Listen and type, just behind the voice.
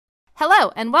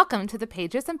Hello, and welcome to the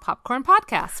Pages and Popcorn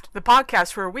Podcast. The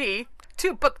podcast where we,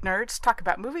 two book nerds, talk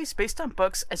about movies based on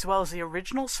books as well as the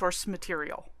original source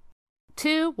material.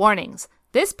 2 warnings.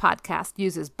 This podcast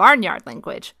uses barnyard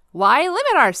language. Why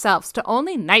limit ourselves to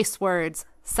only nice words?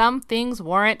 Some things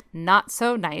warrant not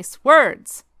so nice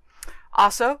words.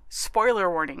 Also,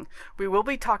 spoiler warning. We will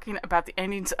be talking about the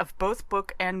endings of both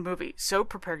book and movie, so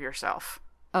prepare yourself.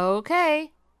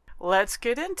 Okay. Let's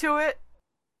get into it.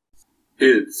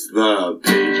 It's the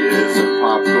Pages and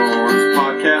Popcorn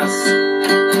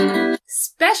Podcast.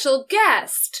 Special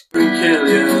guest.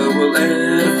 Kalia will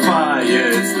edify.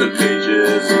 It's the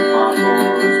Pages and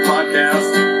Popcorn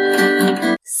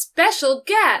Podcast. Special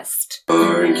guest.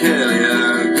 And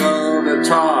Kalia gonna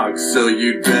talk, so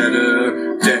you'd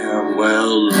better damn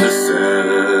well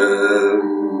listen.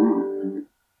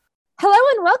 Hello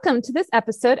and welcome to this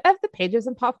episode of the Pages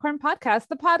and Popcorn Podcast,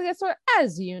 the podcast where,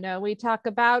 as you know, we talk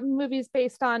about movies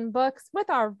based on books with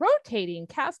our rotating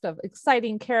cast of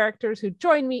exciting characters who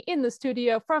join me in the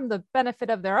studio from the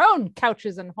benefit of their own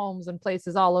couches and homes and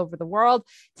places all over the world.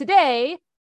 Today,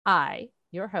 I,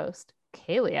 your host,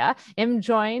 Kalia, am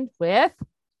joined with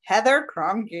Heather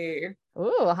Kromke.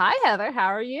 Ooh, hi, Heather. How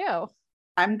are you?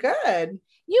 I'm good.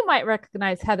 You might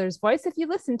recognize Heather's voice if you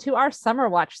listen to our Summer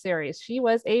Watch series. She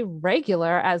was a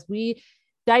regular as we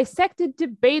dissected,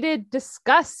 debated,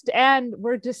 discussed, and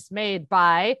were dismayed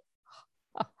by,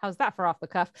 how's that for off the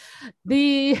cuff,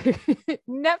 the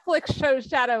Netflix show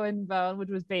Shadow and Bone, which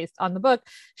was based on the book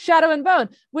Shadow and Bone,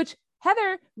 which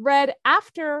Heather read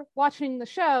after watching the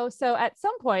show. So at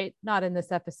some point, not in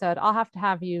this episode, I'll have to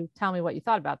have you tell me what you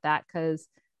thought about that because,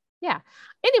 yeah.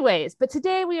 Anyways, but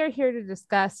today we are here to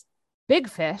discuss Big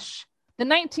Fish, the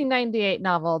 1998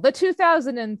 novel, the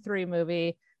 2003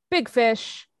 movie, Big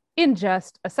Fish, in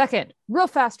just a second. Real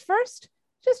fast first,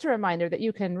 just a reminder that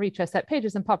you can reach us at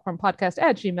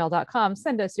pagesandpopcornpodcast@gmail.com.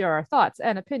 Send us your thoughts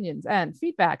and opinions and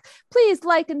feedback. Please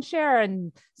like and share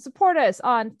and support us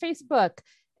on Facebook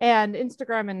and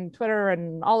Instagram and Twitter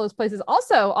and all those places.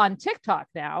 Also on TikTok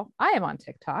now. I am on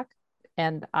TikTok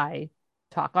and I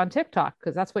talk on TikTok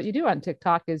because that's what you do on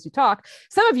TikTok is you talk.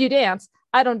 Some of you dance.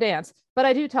 I don't dance, but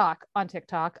I do talk on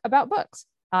TikTok about books.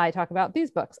 I talk about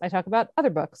these books. I talk about other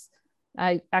books.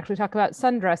 I actually talk about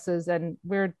sundresses and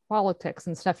weird politics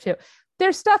and stuff too.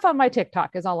 There's stuff on my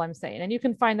TikTok is all I'm saying. And you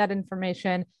can find that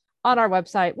information on our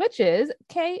website, which is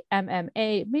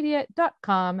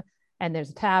kmmamedia.com. And there's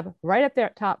a tab right up there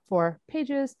at top for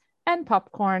Pages and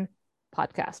Popcorn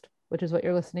Podcast, which is what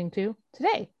you're listening to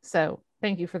today. So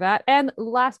thank you for that. And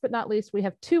last but not least, we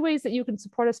have 2 ways that you can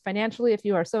support us financially if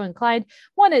you are so inclined.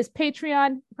 One is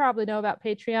Patreon. You probably know about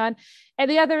Patreon. And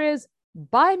the other is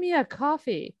Buy Me a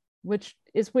Coffee, which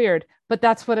is weird, but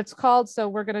that's what it's called. So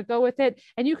we're going to go with it.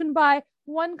 And you can buy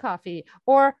 1 coffee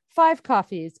or 5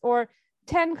 coffees or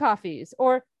 10 coffees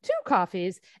or 2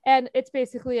 coffees. And it's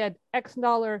basically an X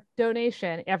dollar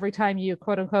donation every time you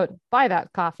quote unquote buy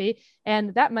that coffee.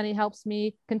 And that money helps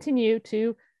me continue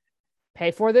to pay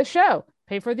for the show,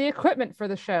 pay for the equipment for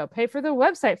the show, pay for the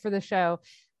website for the show.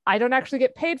 I don't actually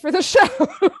get paid for the show,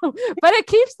 but it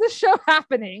keeps the show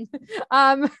happening.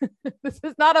 This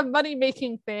is not a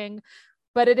money-making thing,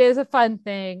 but it is a fun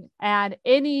thing. And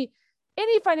any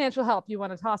financial help you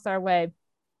want to toss our way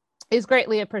is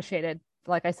greatly appreciated,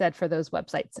 like I said, for those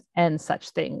websites and such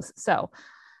things. So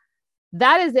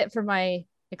that is it for my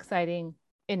exciting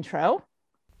intro.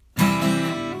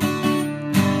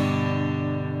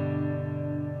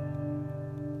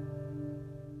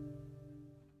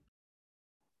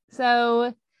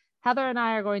 So Heather and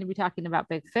I are going to be talking about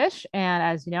Big Fish. And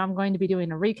as you know, I'm going to be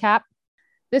doing a recap.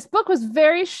 This book was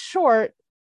very short.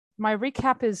 My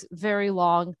recap is very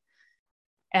long.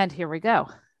 And here we go.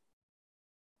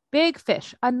 Big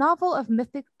Fish, a novel of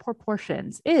mythic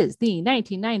proportions, is the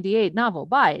 1998 novel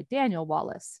by Daniel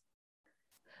Wallace.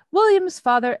 William's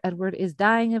father, Edward, is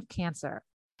dying of cancer.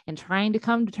 In trying to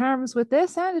come to terms with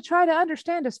this and to try to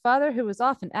understand his father, who was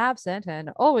often absent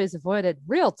and always avoided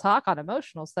real talk on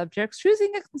emotional subjects,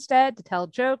 choosing instead to tell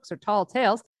jokes or tall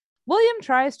tales, William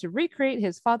tries to recreate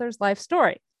his father's life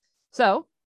story. So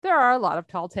there are a lot of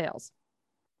tall tales.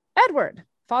 Edward,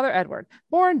 Father Edward,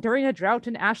 born during a drought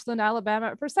in Ashland, Alabama,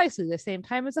 at precisely the same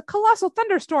time as a colossal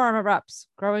thunderstorm erupts.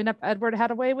 Growing up, Edward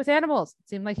had a way with animals. It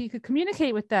seemed like he could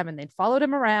communicate with them, and they'd followed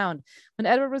him around. When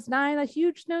Edward was 9, a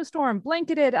huge snowstorm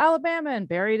blanketed Alabama and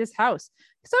buried his house.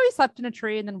 So he slept in a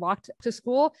tree and then walked to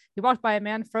school. He walked by a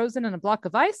man frozen in a block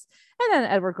of ice, and then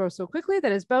Edward grows so quickly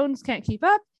that his bones can't keep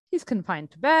up. He's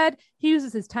confined to bed. He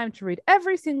uses his time to read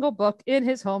every single book in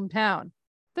his hometown.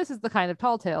 This is the kind of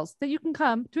tall tales that you can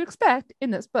come to expect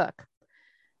in this book.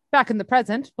 Back in the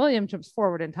present, William jumps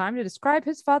forward in time to describe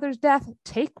his father's death.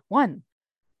 Take one.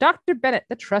 Dr. Bennett,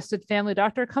 the trusted family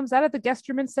doctor, comes out of the guest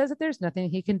room and says that there's nothing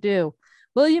he can do.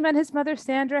 William and his mother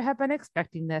Sandra have been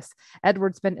expecting this.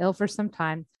 Edward's been ill for some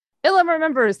time. Ilham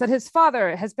remembers that his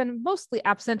father has been mostly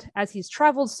absent as he's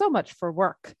traveled so much for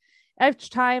work.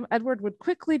 Each time, Edward would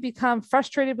quickly become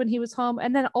frustrated when he was home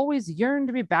and then always yearn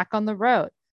to be back on the road.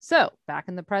 So, back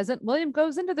in the present, William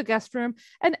goes into the guest room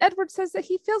and Edward says that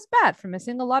he feels bad for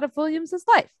missing a lot of William's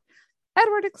life.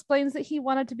 Edward explains that he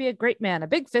wanted to be a great man, a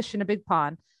big fish in a big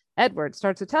pond. Edward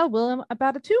starts to tell William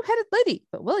about a two-headed lady,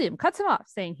 but William cuts him off,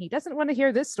 saying he doesn't want to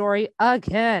hear this story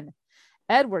again.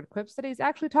 Edward quips that he's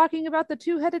actually talking about the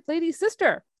two-headed lady's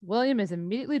sister. William is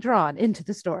immediately drawn into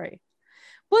the story.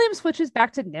 William switches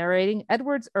back to narrating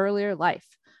Edward's earlier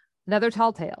life. Another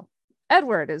tall tale.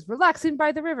 Edward is relaxing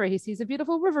by the river. He sees a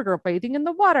beautiful river girl bathing in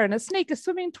the water and a snake is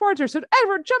swimming towards her. So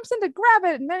Edward jumps in to grab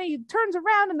it and then he turns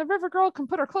around and the river girl can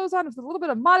put her clothes on with a little bit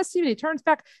of modesty. When he turns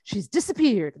back, she's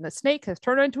disappeared and the snake has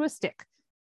turned her into a stick.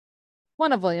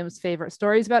 One of William's favorite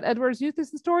stories about Edward's youth is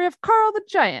the story of Carl the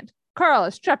Giant. Carl,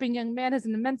 a strapping young man, has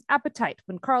an immense appetite.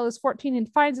 When Carl is 14 and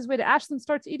finds his way to Ashland and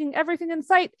starts eating everything in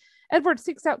sight, Edward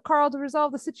seeks out Carl to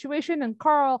resolve the situation, and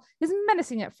Carl is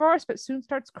menacing at first, but soon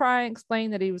starts crying,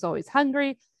 explaining that he was always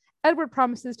hungry. Edward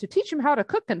promises to teach him how to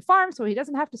cook and farm so he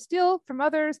doesn't have to steal from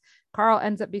others. Carl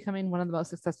ends up becoming one of the most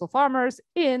successful farmers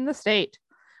in the state.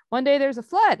 One day there's a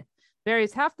flood,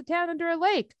 buries half the town under a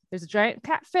lake. There's a giant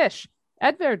catfish.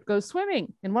 Edward goes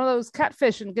swimming in one of those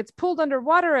catfish and gets pulled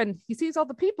underwater, and he sees all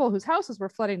the people whose houses were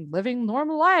flooding living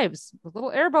normal lives with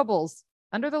little air bubbles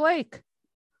under the lake.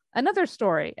 Another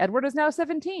story. Edward is now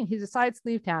 17. He decides to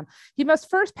leave town. He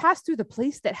must first pass through the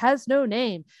place that has no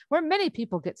name, where many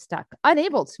people get stuck,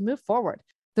 unable to move forward.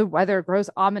 The weather grows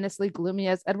ominously gloomy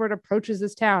as Edward approaches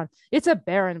this town. It's a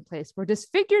barren place where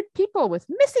disfigured people with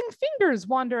missing fingers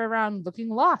wander around looking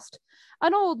lost.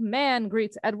 An old man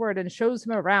greets Edward and shows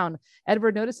him around.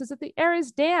 Edward notices that the air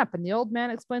is damp, and the old man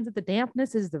explains that the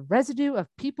dampness is the residue of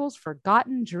people's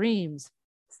forgotten dreams.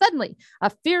 Suddenly,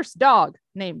 a fierce dog,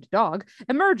 named Dog,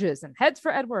 emerges and heads for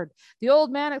Edward. The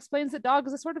old man explains that Dog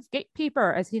is a sort of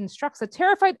gatekeeper as he instructs a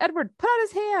terrified Edward to put out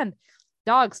his hand.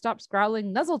 Dog stops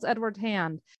growling, nuzzles Edward's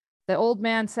hand. The old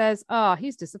man says,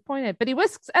 he's disappointed, but he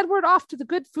whisks Edward off to the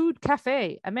Good Food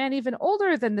Cafe. A man even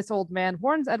older than this old man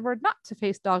warns Edward not to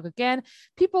face Dog again.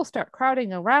 People start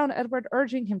crowding around Edward,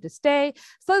 urging him to stay.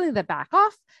 Suddenly they back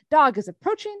off. Dog is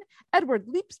approaching. Edward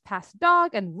leaps past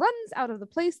Dog and runs out of the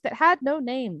place that had no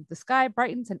name. The sky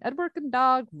brightens and Edward and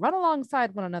Dog run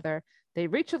alongside one another. They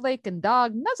reach a lake and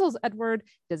Dog nuzzles Edward,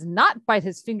 does not bite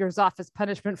his fingers off as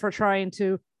punishment for trying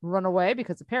to run away,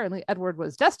 because apparently Edward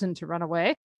was destined to run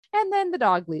away. And then the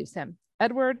dog leaves him.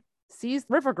 Edward sees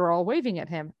the river girl waving at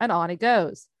him, and on he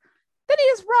goes. Then he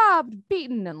is robbed,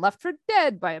 beaten, and left for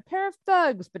dead by a pair of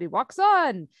thugs, but he walks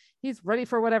on. He's ready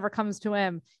for whatever comes to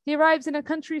him. He arrives in a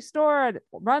country store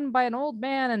run by an old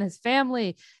man and his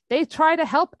family. They try to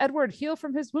help Edward heal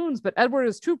from his wounds, but Edward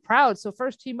is too proud, so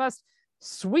first he must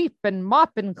sweep and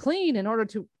mop and clean in order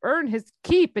to earn his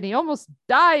keep, and he almost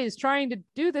dies trying to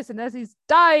do this. And as he's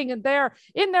dying and they're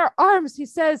in their arms, he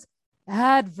says,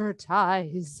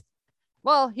 "Advertise."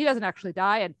 Well, he doesn't actually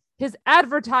die, and his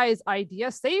advertise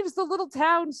idea saves the little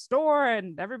town store,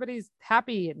 and everybody's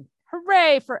happy, and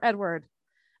hooray for Edward.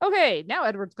 Okay, now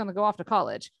Edward's going to go off to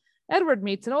college. Edward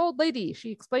meets an old lady.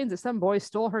 She explains that some boy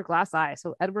stole her glass eye,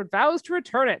 so Edward vows to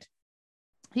return it.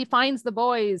 He finds the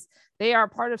boys. They are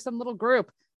part of some little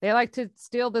group. They like to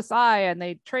steal this eye and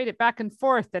they trade it back and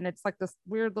forth. And it's like this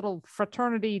weird little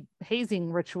fraternity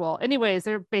hazing ritual. Anyways,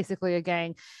 they're basically a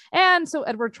gang. And so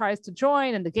Edward tries to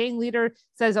join and the gang leader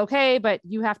says, okay, but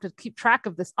you have to keep track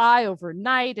of this eye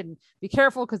overnight and be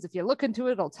careful because if you look into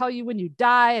it, it'll tell you when you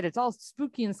die. And it's all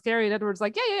spooky and scary. And Edward's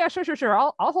like, yeah, sure.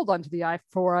 I'll hold on to the eye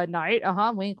for a night.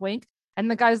 Wink, wink. And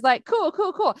the guy's like,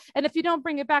 cool. And if you don't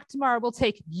bring it back tomorrow, we'll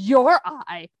take your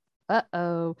eye.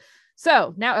 Uh-oh.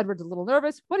 So now Edward's a little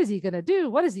nervous. What is he going to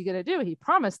do? He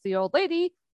promised the old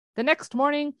lady. The next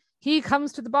morning, he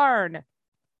comes to the barn.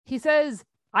 He says,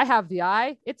 I have the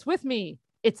eye. It's with me.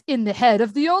 It's in the head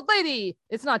of the old lady.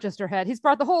 It's not just her head. He's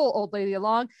brought the whole old lady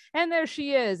along. And there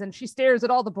she is. And she stares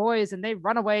at all the boys and they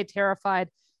run away terrified.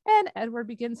 And Edward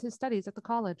begins his studies at the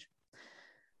college.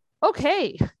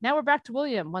 Okay, now we're back to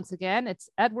William. Once again, it's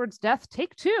Edward's death,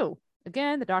 take 2.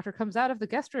 Again, the doctor comes out of the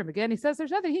guest room. Again, he says there's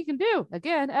nothing he can do.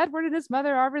 Again, Edward and his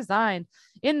mother are resigned.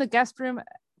 In the guest room,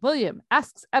 William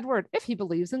asks Edward if he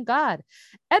believes in God.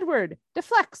 Edward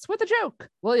deflects with a joke.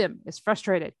 William is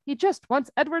frustrated. He just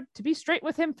wants Edward to be straight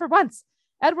with him for once.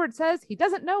 Edward says he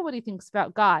doesn't know what he thinks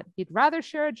about God. He'd rather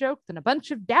share a joke than a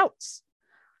bunch of doubts.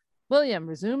 William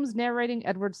resumes narrating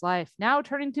Edward's life, now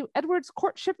turning to Edward's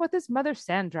courtship with his mother,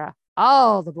 Sandra.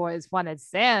 All the boys wanted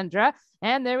Sandra,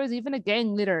 and there was even a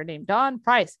gang leader named Dawn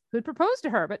Price who'd proposed to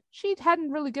her, but she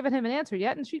hadn't really given him an answer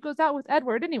yet, and she goes out with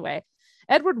Edward anyway.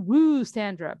 Edward woos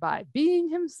Sandra by being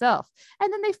himself,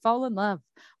 and then they fall in love.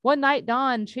 One night,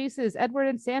 Dawn chases Edward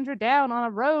and Sandra down on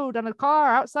a road on a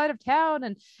car outside of town,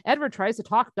 and Edward tries to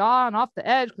talk Dawn off the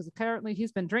edge because apparently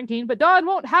he's been drinking, but Dawn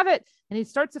won't have it, and he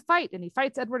starts a fight, and he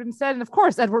fights Edward instead, and of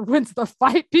course, Edward wins the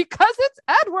fight because it's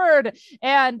Edward!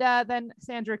 And then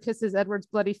Sandra kisses Edward's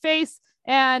bloody face,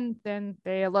 and then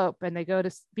they elope, and they go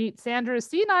to meet Sandra's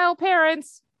senile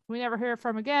parents, who we never hear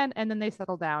from again, and then they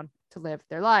settle down to live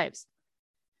their lives.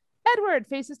 Edward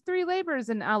faces 3 labors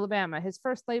in Alabama. His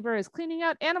first labor is cleaning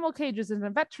out animal cages in a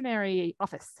veterinary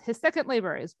office. His second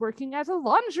labor is working as a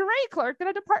lingerie clerk at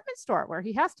a department store where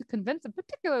he has to convince a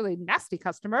particularly nasty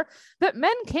customer that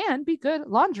men can be good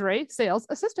lingerie sales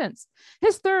assistants.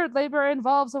 His third labor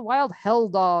involves a wild hell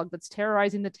dog that's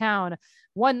terrorizing the town.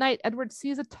 One night, Edward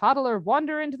sees a toddler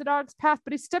wander into the dog's path,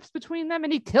 but he steps between them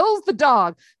and he kills the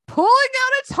dog, pulling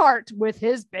out its heart with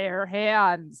his bare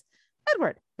hands.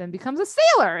 Edward then becomes a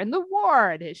sailor in the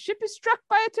war, and his ship is struck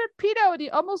by a torpedo and he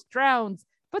almost drowns,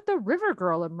 but the river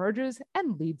girl emerges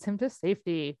and leads him to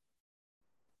safety.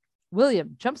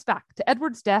 William jumps back to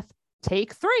Edward's death,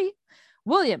 take 3.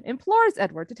 William implores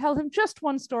Edward to tell him just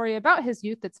one story about his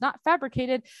youth that's not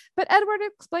fabricated, but Edward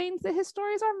explains that his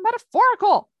stories are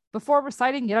metaphorical before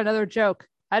reciting yet another joke,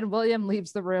 and William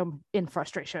leaves the room in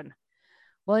frustration.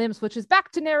 William switches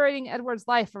back to narrating Edward's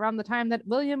life around the time that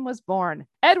William was born.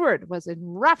 Edward was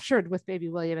enraptured with baby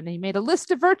William, and he made a list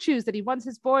of virtues that he wants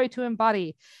his boy to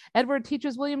embody. Edward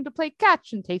teaches William to play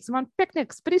catch and takes him on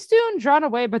picnics, but he's soon drawn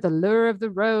away by the lure of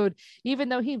the road, even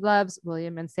though he loves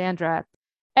William and Sandra.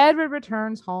 Edward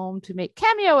returns home to make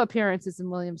cameo appearances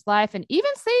in William's life and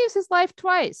even saves his life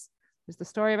twice. There's the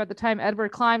story about the time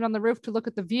Edward climbed on the roof to look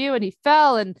at the view and he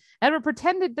fell, and Edward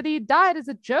pretended that he died as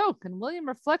a joke. And William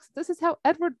reflects this is how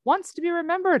Edward wants to be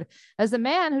remembered, as a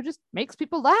man who just makes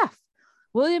people laugh.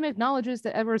 William acknowledges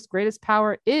that Edward's greatest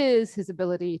power is his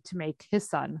ability to make his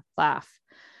son laugh.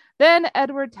 Then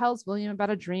Edward tells William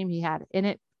about a dream he had. In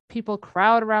it, people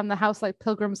crowd around the house like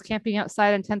pilgrims, camping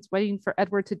outside in tents waiting for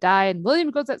Edward to die, and William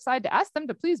goes outside to ask them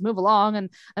to please move along, and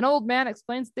an old man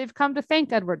explains that they've come to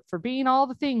thank Edward for being all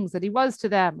the things that he was to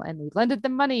them, and he lended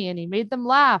them money and he made them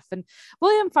laugh. And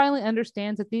William finally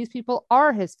understands that these people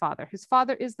are his father. His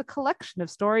father is the collection of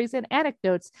stories and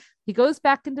anecdotes. He goes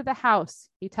back into the house.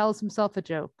 He tells himself a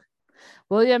joke.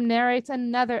 William narrates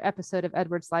another episode of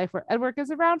Edward's life where Edward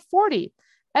is around 40.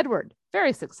 Edward,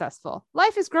 very successful.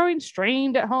 Life is growing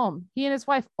strained at home. He and his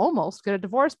wife almost get a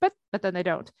divorce, but then they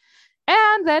don't.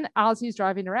 And then as he's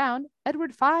driving around,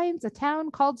 Edward finds a town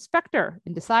called Spectre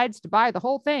and decides to buy the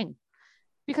whole thing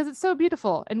because it's so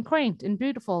beautiful and quaint and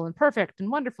beautiful and perfect and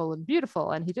wonderful and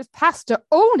beautiful. And he just has to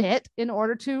own it in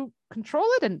order to control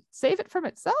it and save it from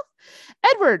itself.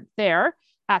 Edward there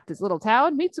at this little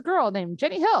town meets a girl named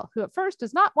Jenny Hill, who at first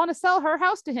does not want to sell her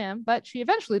house to him, but she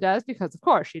eventually does because, of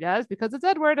course, she does, because it's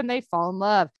Edward, and they fall in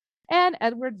love. And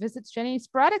Edward visits Jenny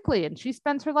sporadically, and she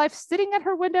spends her life sitting at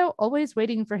her window, always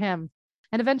waiting for him.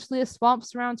 And eventually a swamp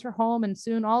surrounds her home, and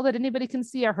soon all that anybody can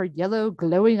see are her yellow,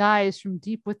 glowing eyes from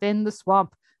deep within the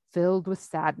swamp, filled with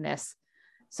sadness.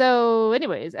 So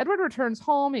anyways, Edward returns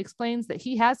home. He explains that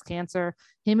he has cancer.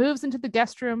 He moves into the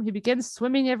guest room. He begins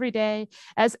swimming every day.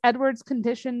 As Edward's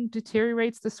condition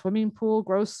deteriorates, the swimming pool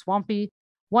grows swampy.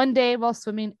 One day while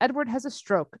swimming, Edward has a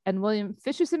stroke, and William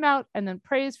fishes him out and then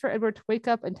prays for Edward to wake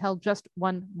up and tell just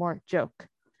one more joke.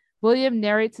 William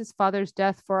narrates his father's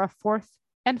death for a 4th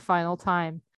and final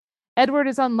time. Edward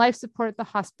is on life support at the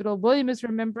hospital. William is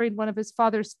remembering one of his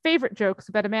father's favorite jokes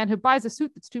about a man who buys a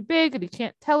suit that's too big and he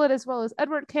can't tell it as well as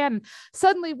Edward can. And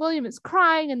suddenly William is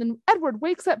crying, and then Edward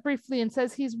wakes up briefly and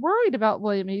says he's worried about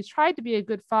William. He's tried to be a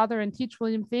good father and teach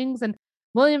William things, and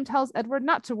William tells Edward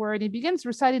not to worry, and he begins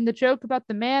reciting the joke about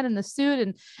the man in the suit,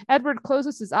 and Edward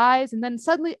closes his eyes, and then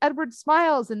suddenly Edward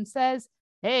smiles and says,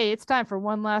 "Hey, it's time for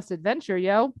one last adventure,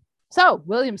 yo." So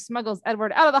William smuggles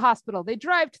Edward out of the hospital. They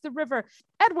drive to the river.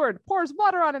 Edward pours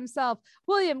water on himself.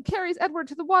 William carries Edward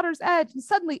to the water's edge, and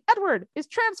suddenly Edward is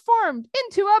transformed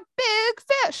into a big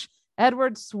fish.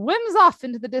 Edward swims off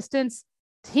into the distance,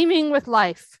 teeming with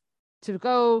life, to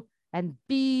go and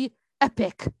be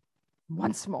epic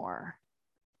once more.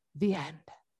 The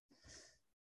end.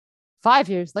 5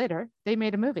 years later, they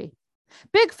made a movie.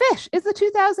 Big Fish is the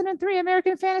 2003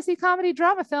 American fantasy comedy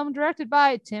drama film directed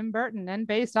by Tim Burton and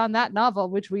based on that novel,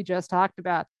 which we just talked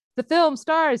about. The film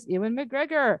stars Ewan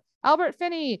McGregor, Albert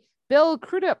Finney, Bill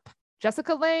Crudup,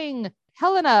 Jessica Lange,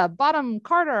 Helena Bottom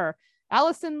Carter,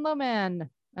 Allison Lohman,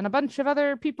 and a bunch of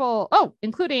other people. Oh,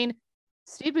 including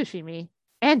Steve Buscemi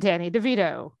and Danny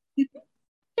DeVito. Here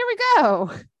we go.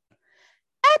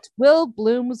 At Will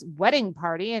Bloom's wedding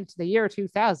party into the year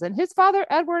 2000, his father,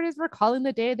 Edward, is recalling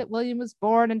the day that William was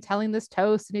born and telling this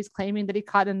toast, and he's claiming that he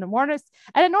caught an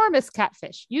enormous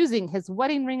catfish using his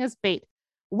wedding ring as bait.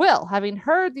 Will, having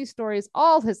heard these stories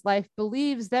all his life,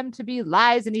 believes them to be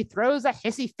lies, and he throws a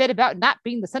hissy fit about not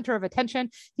being the center of attention.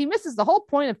 He misses the whole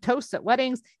point of toasts at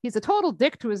weddings. He's a total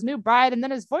dick to his new bride, and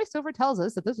then his voiceover tells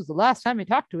us that this was the last time he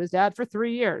talked to his dad for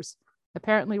 3 years.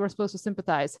 Apparently, we're supposed to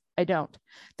sympathize. I don't.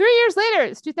 3 years later,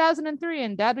 it's 2003,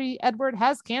 and Daddy Edward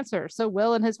has cancer. So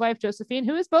Will and his wife, Josephine,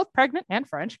 who is both pregnant and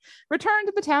French, return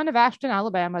to the town of Ashton,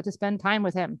 Alabama to spend time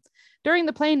with him. During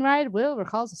the plane ride, Will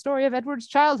recalls the story of Edward's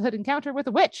childhood encounter with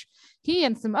a witch. He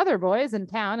and some other boys in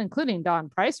town, including Don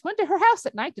Price, went to her house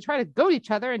at night to try to goad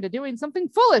each other into doing something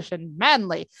foolish and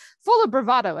manly. Full of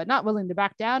bravado and not willing to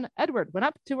back down, Edward went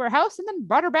up to her house and then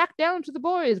brought her back down to the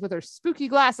boys with her spooky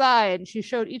glass eye, and she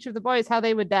showed each of the boys how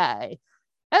they would die.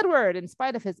 Edward, in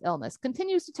spite of his illness,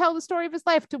 continues to tell the story of his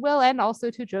life to Will and also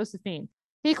to Josephine.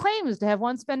 He claims to have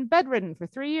once been bedridden for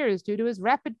 3 years due to his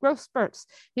rapid growth spurts.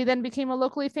 He then became a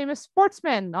locally famous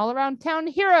sportsman, all-around town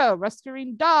hero,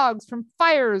 rescuing dogs from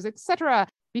fires, etc.,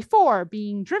 before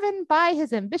being driven by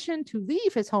his ambition to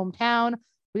leave his hometown.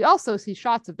 We also see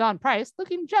shots of Don Price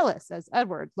looking jealous as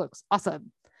Edward looks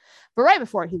awesome. But right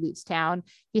before he leaves town,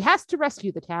 he has to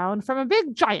rescue the town from a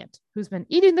big giant who's been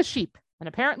eating the sheep and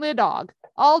apparently a dog,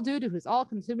 all due to his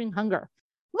all-consuming hunger.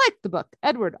 Like the book,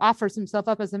 Edward offers himself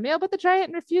up as a meal, but the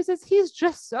giant refuses. He's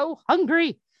just so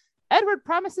hungry. Edward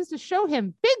promises to show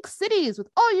him big cities with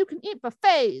all-you-can-eat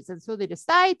buffets, and so they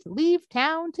decide to leave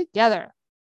town together.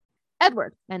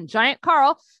 Edward and Giant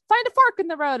Carl find a fork in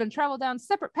the road and travel down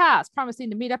separate paths,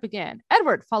 promising to meet up again.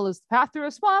 Edward follows the path through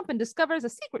a swamp and discovers a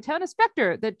secret town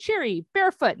inspector, the cheery,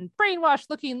 barefoot, and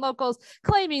brainwashed-looking locals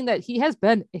claiming that he has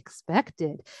been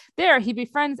expected. There, he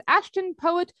befriends Ashton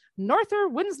poet Norther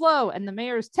Winslow and the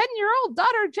mayor's 10-year-old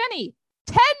daughter, Jenny.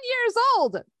 10 years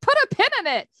old! Put a pin in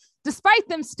it! Despite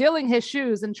them stealing his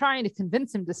shoes and trying to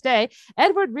convince him to stay,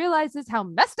 Edward realizes how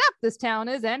messed up this town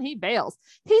is and he bails.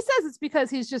 He says it's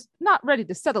because he's just not ready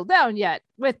to settle down yet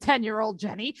with 10-year-old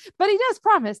Jenny, but he does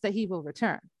promise that he will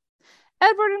return.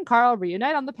 Edward and Carl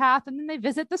reunite on the path, and then they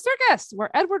visit the circus,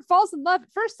 where Edward falls in love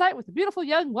at first sight with a beautiful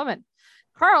young woman.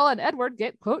 Carl and Edward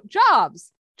get, quote,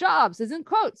 jobs. Jobs is in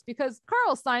quotes because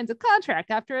Carl signs a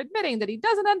contract after admitting that he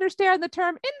doesn't understand the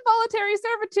term involuntary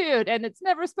servitude, and it's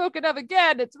never spoken of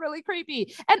again. It's really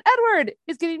creepy. And Edward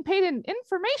is getting paid in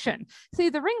information. See,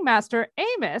 the ringmaster,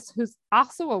 Amos, who's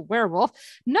also a werewolf,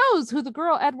 knows who the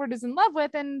girl Edward is in love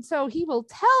with, and so he will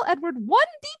tell Edward one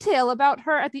detail about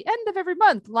her at the end of every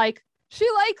month, like she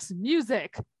likes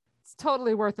music. It's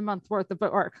totally worth a month's worth of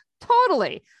work.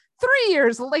 Totally. 3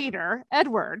 years later,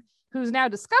 Edward, who's now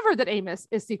discovered that Amos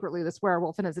is secretly this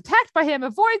werewolf and is attacked by him,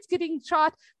 avoids getting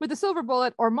shot with a silver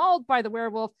bullet or mauled by the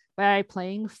werewolf by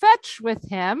playing fetch with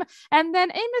him. And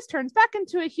then Amos turns back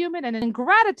into a human, and in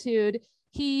gratitude,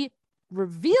 he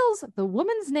reveals the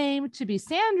woman's name to be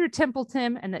Sandra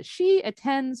Templeton and that she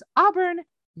attends Auburn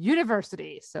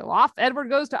University. So off Edward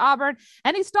goes to Auburn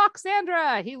and he stalks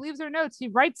Sandra. He leaves her notes. He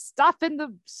writes stuff in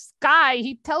the sky.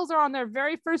 He tells her on their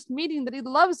very first meeting that he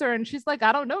loves her. And she's like,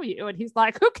 I don't know you. And he's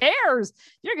like, who cares?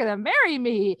 You're going to marry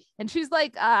me. And she's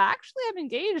like, actually, I'm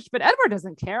engaged. But Edward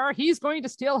doesn't care. He's going to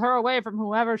steal her away from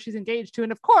whoever she's engaged to.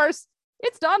 And of course,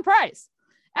 it's Don Price.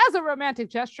 As a romantic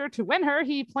gesture to win her,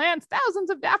 he plants thousands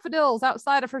of daffodils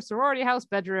outside of her sorority house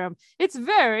bedroom. It's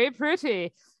very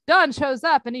pretty. Don shows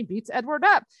up and he beats Edward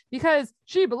up because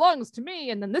she belongs to me.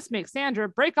 And then this makes Sandra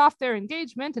break off their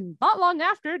engagement. And not long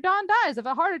after, Don dies of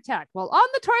a heart attack while on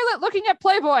the toilet looking at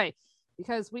Playboy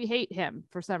because we hate him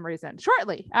for some reason.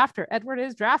 Shortly after, Edward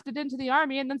is drafted into the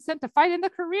army and then sent to fight in the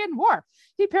Korean War.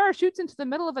 He parachutes into the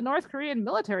middle of a North Korean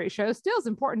military show, steals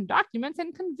important documents,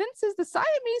 and convinces the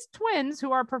Siamese twins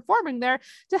who are performing there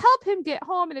to help him get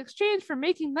home in exchange for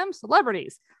making them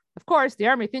celebrities. Of course, the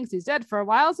army thinks he's dead for a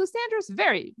while, so Sandra's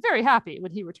very, very happy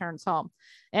when he returns home.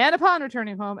 And upon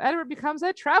returning home, Edward becomes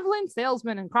a traveling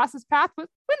salesman and crosses paths with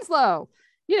Winslow.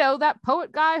 You know, that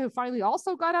poet guy who finally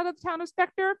also got out of the town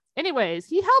inspector. Anyways,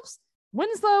 he helps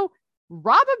Winslow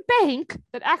rob a bank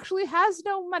that actually has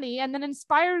no money and then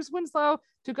inspires Winslow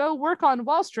to go work on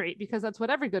Wall Street because that's what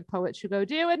every good poet should go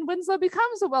do. And Winslow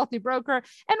becomes a wealthy broker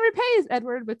and repays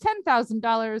Edward with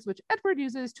 $10,000, which Edward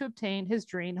uses to obtain his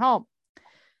dream home.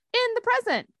 In the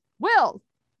present, Will,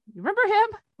 You remember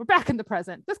him? We're back in the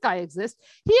present. This guy exists.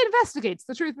 He investigates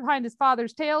the truth behind his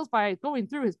father's tales by going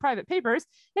through his private papers,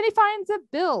 and he finds a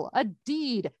bill, a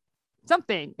deed,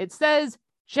 something. It says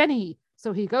Jenny.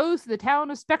 So he goes to the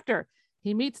town of Spectre.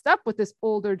 He meets up with this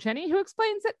older Jenny who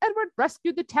explains that Edward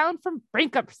rescued the town from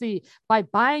bankruptcy by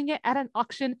buying it at an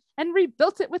auction and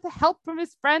rebuilt it with the help from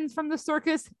his friends from the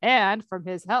circus and from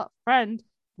his friend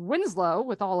Winslow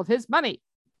with all of his money.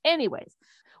 Anyways,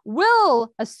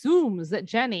 Will assumes that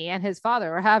Jenny and his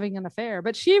father are having an affair,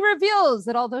 but she reveals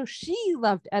that although she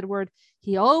loved Edward,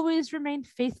 he always remained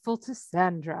faithful to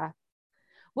Sandra.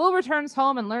 Will returns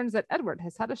home and learns that Edward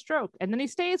has had a stroke, and then he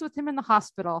stays with him in the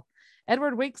hospital.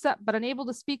 Edward wakes up, but unable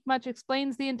to speak much,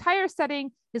 explains the entire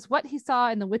setting is what he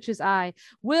saw in the witch's eye.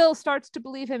 Will starts to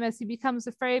believe him as he becomes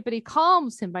afraid, but he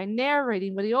calms him by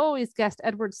narrating what he always guessed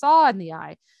Edward saw in the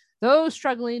eye. Though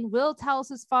struggling, Will tells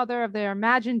his father of their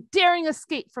imagined daring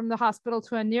escape from the hospital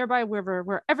to a nearby river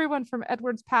where everyone from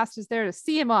Edward's past is there to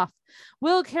see him off.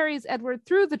 Will carries Edward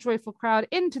through the joyful crowd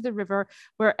into the river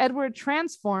where Edward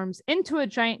transforms into a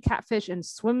giant catfish and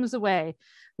swims away.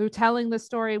 Through telling the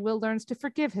story, Will learns to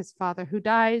forgive his father, who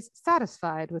dies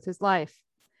satisfied with his life.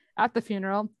 At the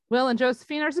funeral, Will and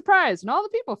Josephine are surprised, and all the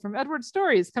people from Edward's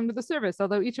stories come to the service,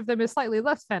 although each of them is slightly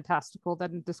less fantastical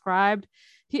than described.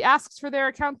 He asks for their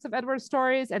accounts of Edward's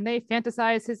stories, and they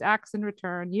fantasize his acts in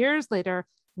return. Years later,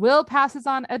 Will passes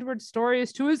on Edward's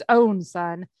stories to his own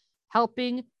son,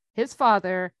 helping his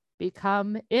father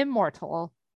become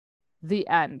immortal. The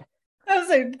end. I was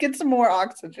like, get some more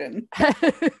oxygen.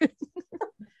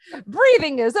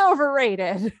 Breathing is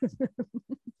overrated.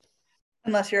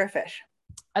 Unless you're a fish.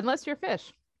 Unless you're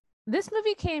fish. This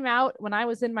movie came out when I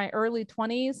was in my early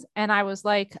 20s, and I was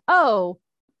like, oh,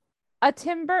 a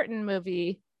Tim Burton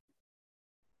movie.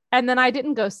 And then I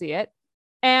didn't go see it.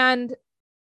 And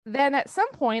then at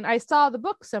some point I saw the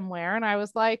book somewhere, and I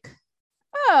was like,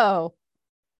 oh,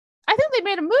 I think they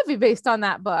made a movie based on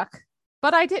that book,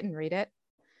 but I didn't read it.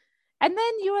 And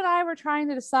then you and I were trying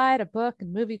to decide a book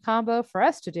and movie combo for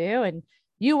us to do, and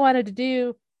you wanted to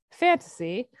do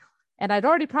fantasy. And I'd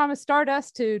already promised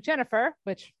Stardust to Jennifer,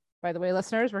 which, by the way,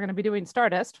 listeners, we're going to be doing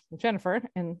Stardust with Jennifer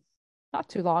in not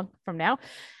too long from now.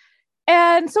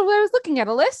 And so I was looking at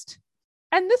a list,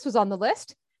 and this was on the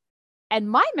list. And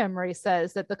my memory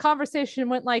says that the conversation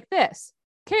went like this.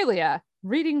 Kalia,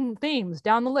 reading themes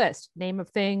down the list. Name of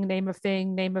thing, name of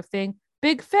thing, name of thing.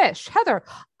 Big Fish. Heather,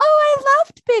 oh, I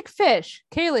loved Big Fish.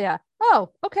 Kalia,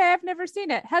 oh, okay, I've never seen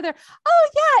it. Heather, oh,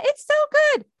 yeah, it's so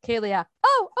good. Kalia,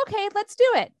 oh, okay, let's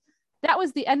do it. That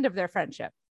was the end of their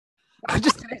friendship.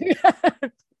 Just kidding.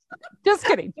 Just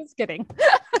kidding. Just kidding.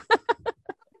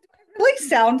 Really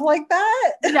sound like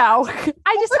that? No,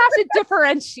 I just have to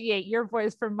differentiate your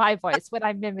voice from my voice when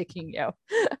I'm mimicking you.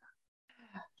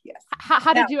 Yes.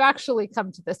 How did you actually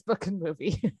come to this book and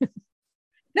movie?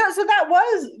 No, so that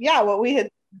was,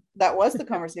 that was the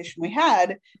conversation we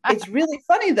had. It's really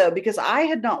funny though, because I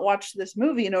had not watched this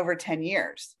movie in over 10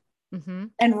 years. Mm-hmm.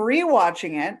 And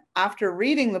rewatching it after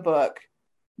reading the book,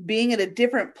 being at a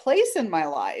different place in my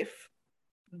life,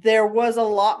 there was a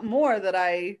lot more that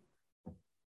I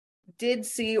did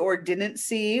see or didn't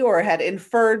see or had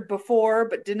inferred before,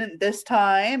 but didn't this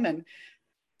time. And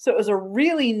so it was a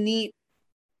really neat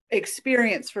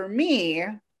experience for me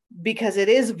because it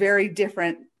is very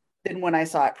different than when I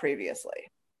saw it previously.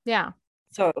 Yeah.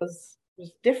 So it was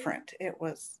different. It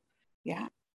was, yeah.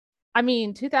 I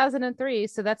mean, 2003,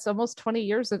 so that's almost 20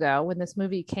 years ago when this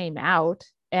movie came out,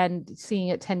 and seeing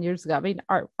it 10 years ago, I mean,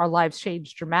 our lives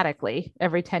change dramatically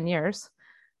every 10 years.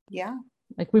 Yeah.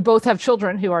 Like we both have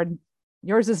children who are,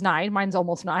 yours is 9, mine's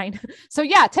almost 9. So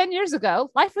yeah, 10 years ago,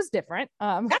 life was different.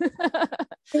 It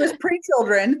was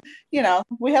pre-children,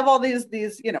 we have all these,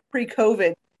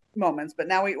 pre-COVID moments, but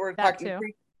now we're talking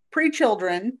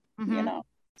pre-children, mm-hmm.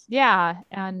 Yeah.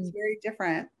 And it's very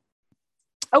different.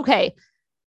 Okay.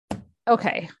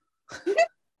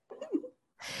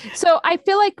 So I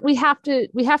feel like we have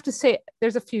to say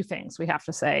there's a few things we have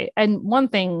to say. And one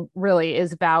thing really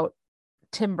is about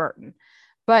Tim Burton.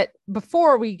 But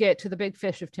before we get to the Big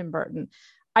Fish of Tim Burton,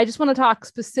 I just want to talk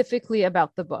specifically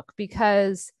about the book,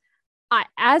 because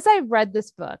as I read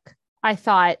this book, I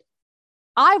thought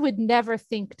I would never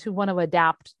think to want to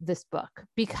adapt this book,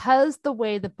 because the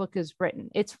way the book is written,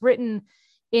 it's written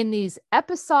in these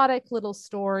episodic little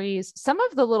stories. Some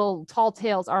of the little tall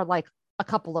tales are like a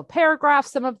couple of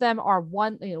paragraphs. Some of them are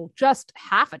just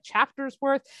half a chapter's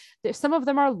worth. Some of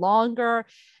them are longer.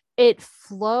 It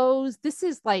flows. This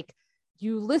is like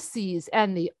Ulysses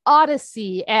and the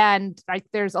Odyssey, and like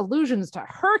there's allusions to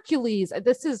Hercules.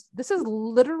 This is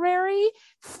literary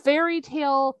fairy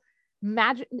tale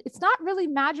magic. It's not really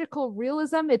magical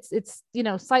realism. It's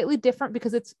slightly different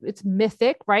because it's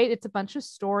mythic, right? It's a bunch of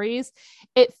stories.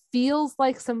 It feels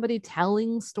like somebody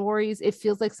telling stories. It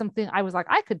feels like something I was like,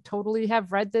 I could totally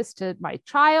have read this to my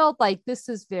child. Like, this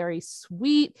is very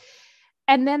sweet.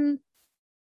 And then,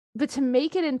 but to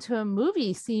make it into a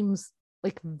movie seems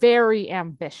like very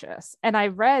ambitious. And I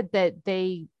read that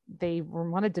they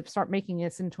wanted to start making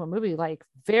this into a movie like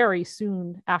very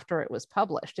soon after it was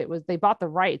published. They bought the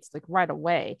rights like right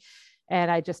away.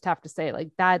 And I just have to say, like,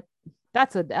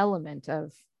 that's an element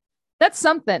of that's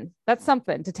something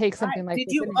to take something like did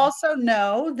this. you also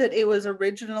know that it was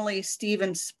originally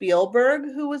Steven Spielberg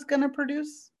who was going to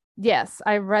produce? Yes,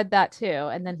 I read that too.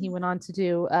 And then he went on to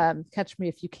do Catch Me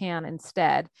If You Can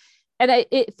instead. And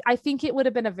I think it would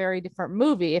have been a very different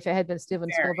movie if it had been Steven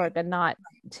Spielberg and not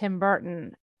Tim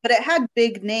Burton. But it had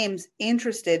big names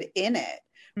interested in it,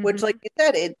 which, like you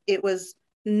said, it was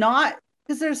not,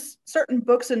 because there's certain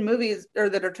books and movies or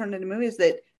that are turned into movies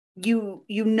that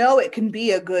it can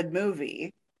be a good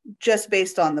movie just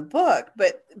based on the book,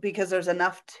 but because there's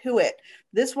enough to it.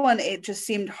 This one, it just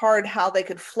seemed hard how they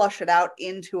could flush it out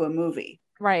into a movie.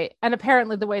 Right. And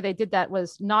apparently the way they did that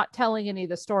was not telling any of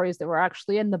the stories that were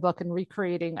actually in the book and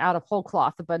recreating out of whole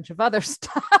cloth a bunch of other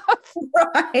stuff.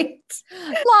 Right.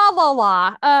 La la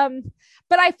la.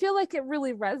 But I feel like it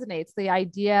really resonates, the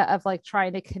idea of like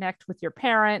trying to connect with your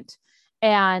parent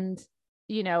and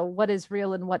what is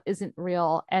real and what isn't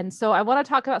real. And so I want to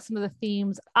talk about some of the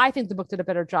themes. I think the book did a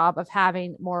better job of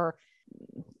having more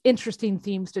interesting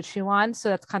themes to chew on. So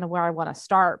that's kind of where I want to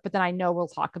start. But then I know we'll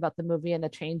talk about the movie and the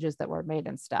changes that were made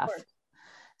and stuff.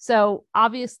 So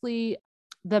obviously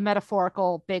the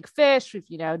metaphorical big fish,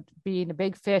 being a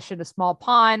big fish in a small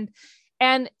pond.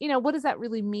 And, what does that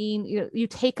really mean? You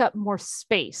take up more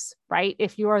space, right?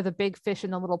 If you are the big fish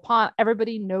in the little pond,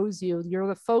 everybody knows you, you're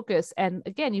the focus. And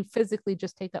again, you physically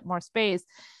just take up more space.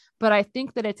 But I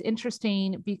think that it's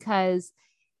interesting because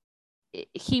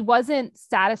he wasn't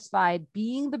satisfied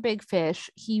being the big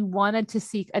fish. He wanted to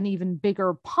seek an even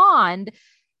bigger pond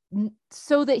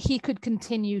so that he could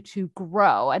continue to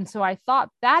grow. And so I thought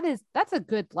that's a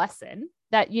good lesson,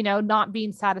 that, not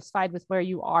being satisfied with where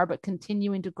you are, but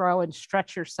continuing to grow and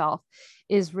stretch yourself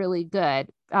is really good.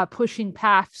 Pushing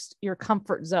past your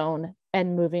comfort zone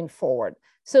and moving forward.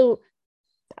 So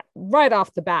right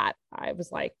off the bat, I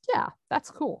was like, yeah,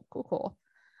 that's cool.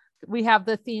 We have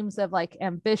the themes of like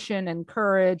ambition and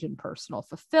courage and personal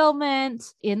fulfillment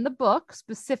in the book.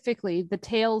 Specifically, the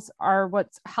tales are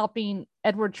what's helping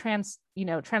Edward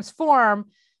transform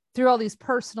through all these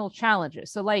personal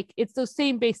challenges. So like, it's those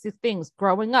same basic things: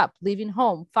 growing up, leaving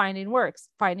home, finding work,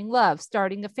 finding love,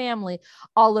 starting a family,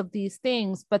 all of these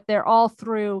things, but they're all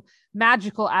through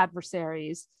magical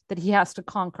adversaries that he has to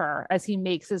conquer as he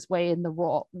makes his way in the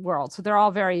world. So they're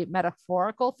all very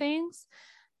metaphorical things.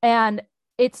 And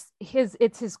it's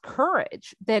his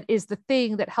courage that is the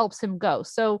thing that helps him go.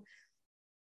 So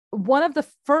one of the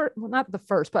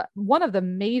one of the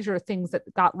major things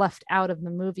that got left out of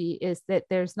the movie is that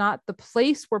there's not the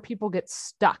place where people get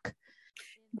stuck.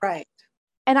 Right.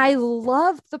 And I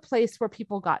loved the place where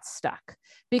people got stuck,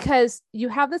 because you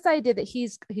have this idea that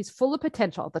he's full of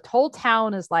potential. The whole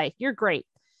town is like, you're great,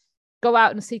 go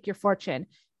out and seek your fortune.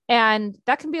 And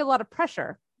that can be a lot of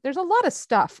pressure. There's a lot of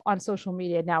stuff on social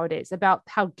media nowadays about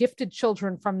how gifted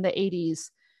children from the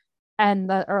 80s and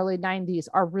the early 90s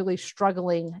are really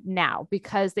struggling now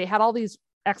because they had all these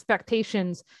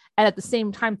expectations, and at the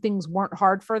same time things weren't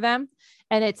hard for them.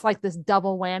 And it's like this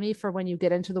double whammy for when you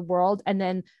get into the world, and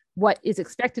then what is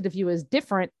expected of you is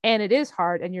different, and it is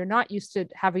hard, and you're not used to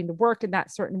having to work in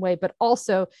that certain way, but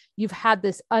also you've had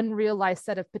this unrealized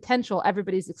set of potential.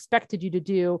 Everybody's expected you to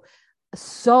do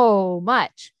so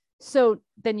much. So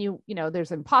then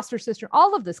there's imposter syndrome,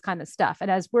 all of this kind of stuff.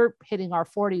 And as we're hitting our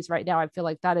 40s right now, I feel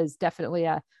like that is definitely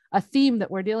a theme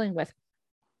that we're dealing with.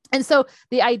 And so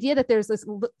the idea that there's this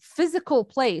physical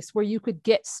place where you could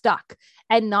get stuck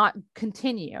and not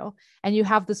continue, and you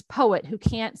have this poet who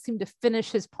can't seem to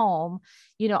finish his poem,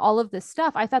 all of this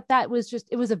stuff, I thought that was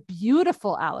it was a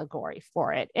beautiful allegory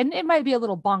for it. And it might be a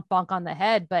little bonk on the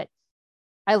head, but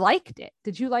I liked it.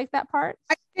 Did you like that part?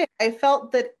 I did. I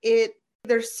felt that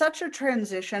there's such a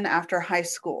transition after high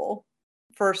school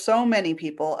for so many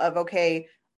people of, okay,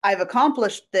 I've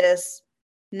accomplished this,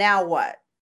 now what?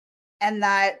 And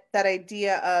that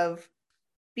idea of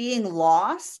being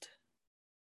lost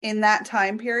in that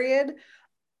time period.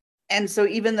 And so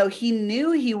even though he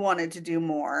knew he wanted to do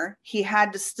more, he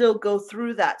had to still go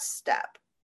through that step.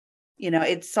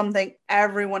 It's something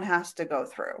everyone has to go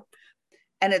through.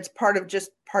 And it's part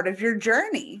of your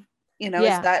journey. Yeah.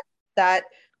 It's that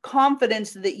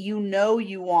confidence that you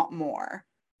want more.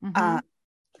 Mm-hmm.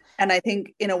 And I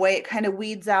think in a way it kind of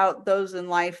weeds out those in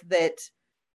life that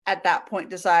at that point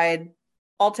decide,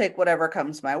 I'll take whatever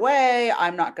comes my way.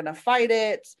 I'm not going to fight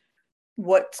it.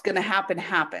 What's going to happen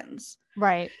happens.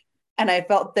 Right. And I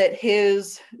felt that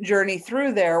his journey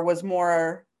through there was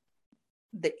more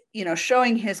that,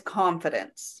 showing his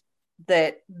confidence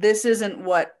that this isn't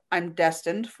what I'm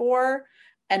destined for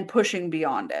and pushing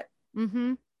beyond it.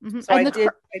 Mm-hmm. Mm-hmm. So I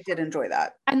did enjoy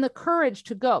that. And the courage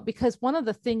to go, because one of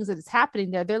the things that is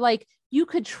happening there, they're like, you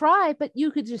could try, but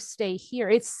you could just stay here.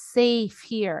 It's safe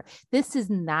here. This is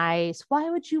nice. Why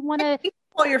would you want to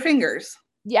pull your fingers?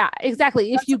 Yeah,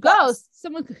 exactly. If you go,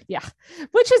 someone,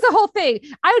 which is the whole thing.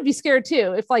 I would be scared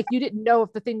too if like you didn't know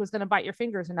if the thing was going to bite your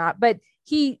fingers or not. But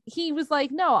he was like,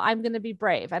 no, I'm going to be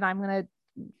brave, and I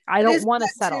don't want to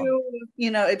settle.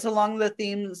 It's along the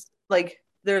themes, like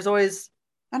there's always,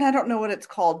 and I don't know what it's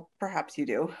called. Perhaps you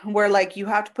do, where like you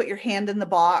have to put your hand in the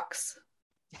box.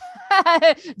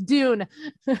 Dune,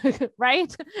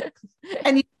 right?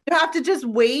 And you have to just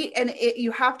wait, and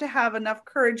you have to have enough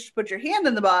courage to put your hand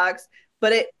in the box.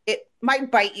 But it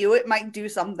might bite you, it might do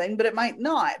something, but it might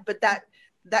not. But that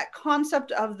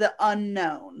concept of the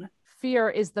unknown.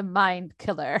 Fear is the mind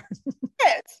killer.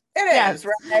 It is,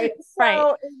 right?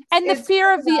 Right. And the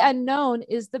fear of the unknown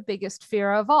is the biggest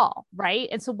fear of all, right?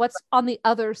 And so what's on the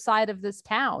other side of this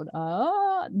town?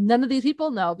 None of these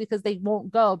people know because they won't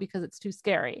go because it's too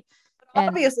scary.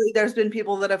 Obviously, there's been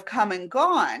people that have come and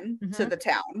gone to the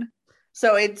town.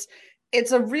 So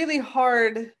it's a really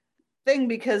hard thing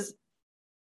because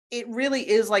it really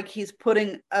is like he's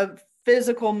putting a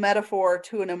physical metaphor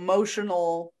to an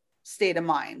emotional state of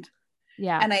mind.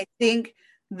 Yeah. And I think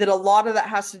that a lot of that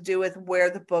has to do with where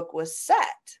the book was set,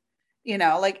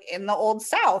 like in the Old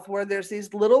South, where there's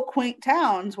these little quaint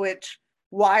towns, which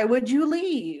why would you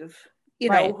leave?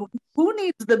 Right. Who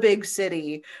needs the big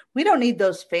city? We don't need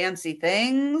those fancy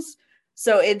things.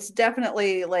 So it's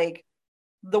definitely like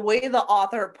the way the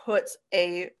author puts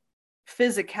a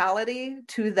physicality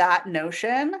to that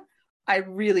notion. I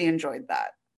really enjoyed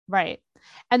that. Right.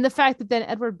 And the fact that then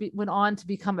Edward went on to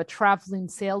become a traveling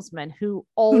salesman who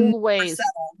always,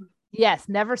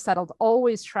 never settled,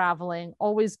 always traveling,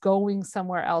 always going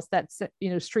somewhere else. That's,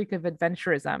 streak of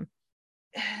adventurism.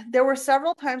 There were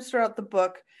several times throughout the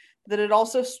book that it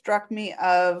also struck me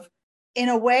of, in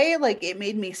a way, like it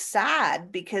made me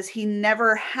sad because he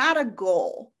never had a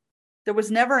goal. There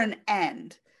was never an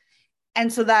end.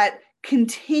 And so that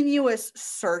continuous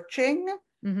searching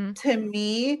to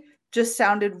me just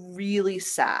sounded really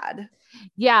sad.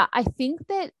 Yeah, I think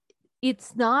that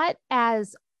it's not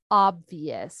as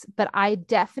obvious, but I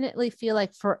definitely feel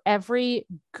like for every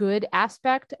good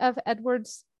aspect of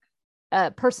Edward's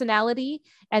personality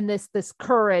and this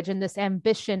courage and this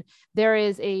ambition, there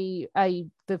is the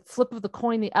flip of the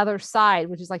coin, the other side,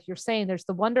 which is like you're saying, there's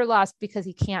the wanderlust because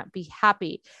he can't be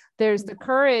happy. There's the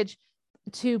courage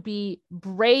to be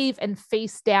brave and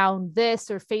face down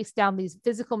this or face down these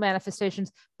physical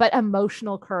manifestations, but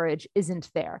emotional courage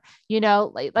isn't there,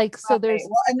 so there's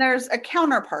and there's a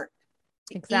counterpart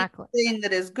exactly thing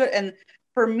that is good. And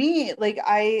for me, like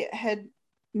I had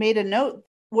made a note,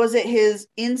 was it his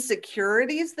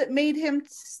insecurities that made him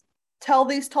tell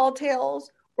these tall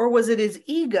tales, or was it his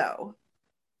ego?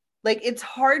 Like it's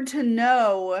hard to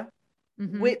know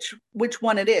which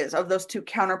one it is of those two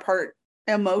counterpart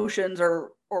emotions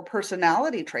or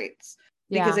personality traits.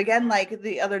 Because again, like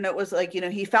the other note was like,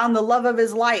 he found the love of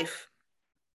his life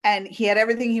and he had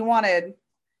everything he wanted,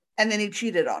 and then he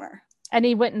cheated on her. And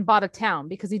he went and bought a town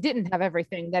because he didn't have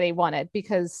everything that he wanted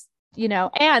because,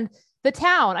 and the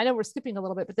town, I know we're skipping a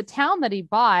little bit, but the town that he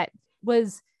bought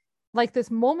was like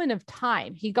this moment of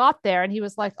time. He got there and he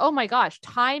was like, oh my gosh,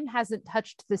 time hasn't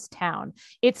touched this town.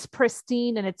 It's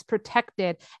pristine and it's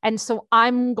protected. And so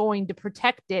I'm going to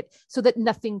protect it so that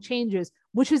nothing changes,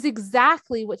 which is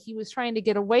exactly what he was trying to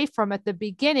get away from at the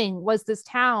beginning, was this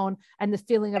town and the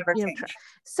feeling of,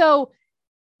 so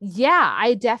yeah,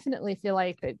 I definitely feel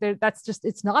like that's just,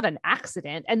 it's not an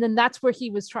accident. And then that's where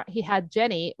he had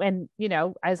Jenny. And,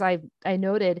 as I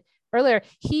noted earlier,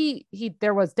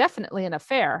 there was definitely an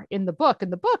affair in the book. In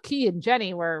the book, he and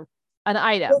Jenny were an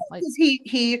item. Like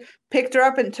he picked her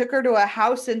up and took her to a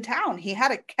house in town. He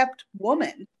had a kept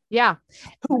woman. Yeah.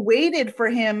 Who waited for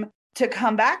him to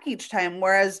come back each time.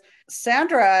 Whereas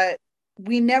Sandra,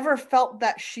 we never felt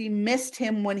that she missed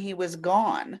him when he was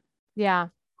gone. Yeah.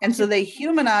 And so they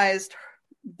humanized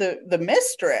the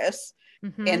mistress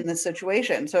in the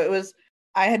situation. So it was,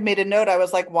 I had made a note. I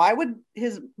was like, why would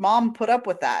his mom put up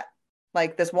with that?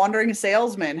 Like this wandering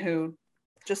salesman who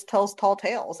just tells tall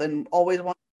tales and always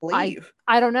wants believe.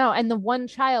 I don't know. And the one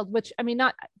child, which I mean,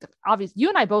 not obvious, you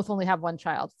and I both only have one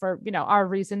child for, our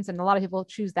reasons. And a lot of people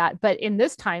choose that. But in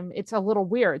this time, it's a little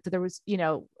weird that there was,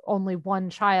 only one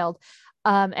child.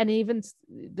 And even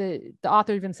the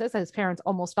author even says that his parents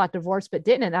almost got divorced, but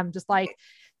didn't. And I'm just like,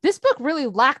 this book really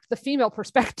lacked the female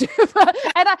perspective.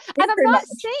 and I'm not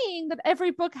saying that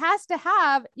every book has to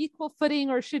have equal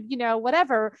footing or should,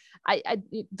 whatever. I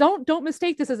don't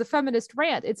mistake this as a feminist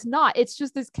rant. It's not. It's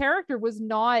just this character was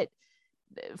not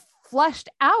fleshed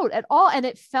out at all. And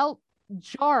it felt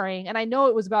jarring. And I know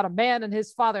it was about a man and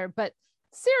his father, but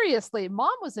seriously,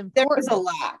 mom was important. There was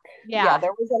a lack. Yeah,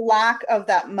 there was a lack of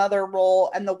that mother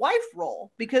role and the wife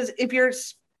role. Because if you're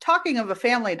talking of a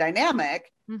family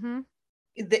dynamic,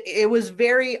 it was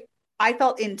I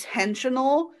felt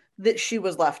intentional that she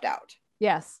was left out.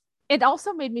 Yes. It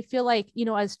also made me feel like,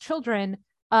 as children,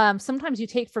 sometimes you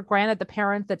take for granted the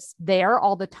parent that's there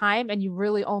all the time, and you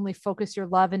really only focus your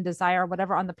love and desire or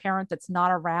whatever on the parent that's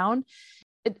not around.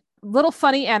 Little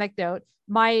funny anecdote.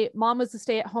 My mom was a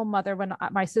stay-at-home mother when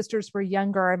my sisters were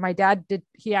younger, and my dad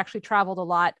he actually traveled a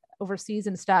lot overseas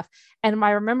and stuff. And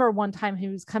I remember one time he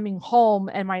was coming home,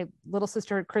 and my little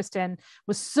sister, Kristen,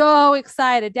 was so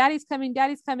excited. Daddy's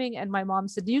coming. And my mom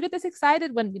said, do you get this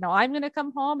excited when, I'm going to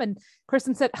come home? And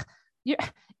Kristen said,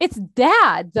 it's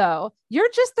dad though. You're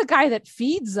just the guy that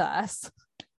feeds us.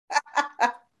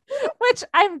 Which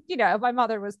my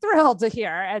mother was thrilled to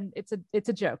hear. And it's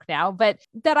a joke now, but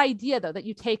that idea though, that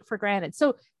you take for granted.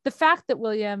 So the fact that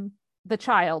William, the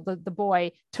child, the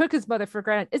boy, took his mother for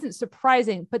granted isn't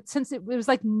surprising, but since it was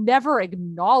like never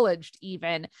acknowledged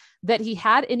even that he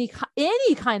had any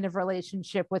kind of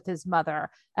relationship with his mother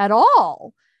at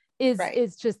all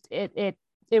is just, it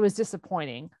was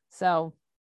disappointing. So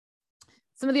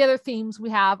some of the other themes we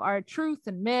have are truth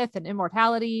and myth and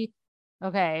immortality.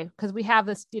 Okay. Cause we have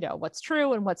this, what's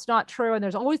true and what's not true. And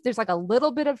there's like a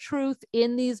little bit of truth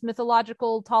in these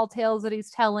mythological tall tales that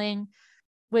he's telling,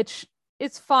 which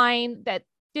is fine. That,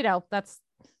 that's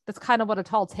kind of what a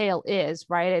tall tale is,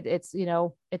 right? It's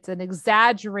an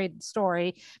exaggerated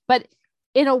story, but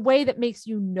in a way that makes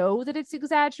that it's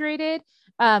exaggerated.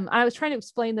 I was trying to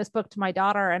explain this book to my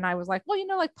daughter, and I was like, well,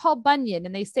 like Paul Bunyan,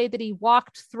 and they say that he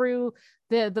walked through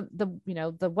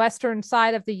the western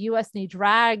side of the US and he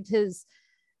dragged his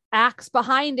axe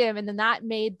behind him, and then that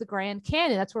made the Grand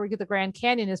Canyon. That's where we get the Grand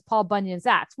Canyon, is Paul Bunyan's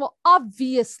axe. Well,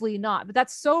 obviously not, but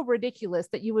that's so ridiculous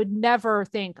that you would never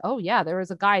think, oh yeah, there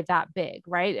was a guy that big,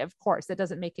 right? Of course, it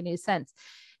doesn't make any sense.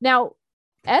 Now,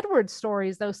 Edward's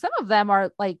stories, though, some of them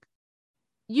are like,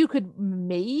 you could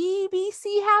maybe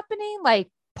see happening, like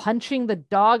punching the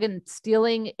dog and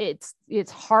stealing its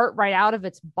heart right out of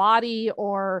its body,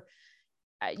 or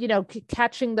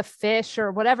catching the fish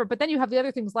or whatever. But then you have the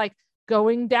other things like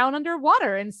going down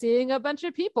underwater and seeing a bunch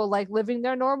of people like living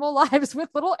their normal lives with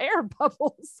little air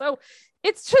bubbles. So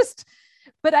it's just,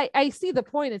 but I see the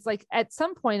point. It's like, at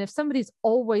some point, if somebody's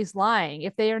always lying,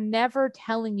 if they are never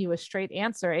telling you a straight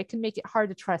answer, it can make it hard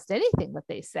to trust anything that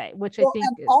they say, which I think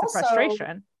is the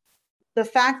frustration. The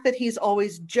fact that he's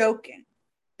always joking.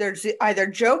 There's either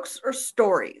jokes or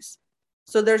stories.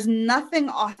 So there's nothing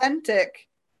authentic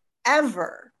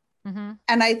ever.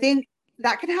 And I think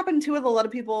that can happen too with a lot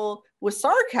of people with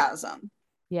sarcasm.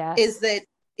 Yeah. Is that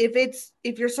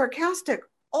if you're sarcastic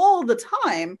all the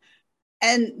time,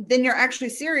 and then you're actually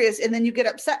serious, and then you get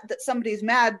upset that somebody's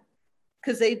mad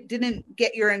because they didn't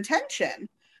get your intention.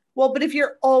 Well, but if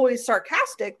you're always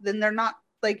sarcastic, then they're not,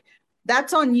 like,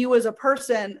 that's on you as a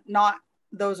person, not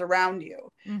those around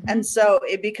you. And so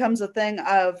it becomes a thing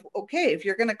of, okay, if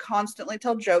you're going to constantly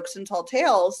tell jokes and tell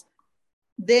tales,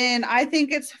 then I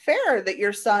think it's fair that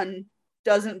your son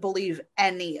doesn't believe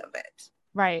any of it.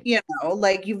 Right.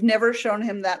 Like, you've never shown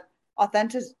him that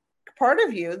authentic part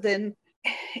of you, then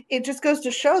it just goes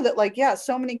to show that, like, yeah,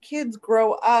 so many kids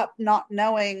grow up not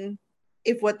knowing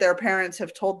if what their parents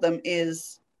have told them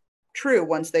is true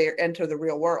once they enter the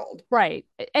real world. Right.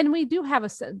 And we do have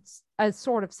a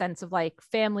sort of sense of like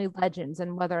family legends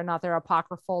and whether or not they're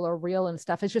apocryphal or real and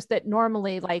stuff. It's just that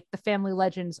normally, like, the family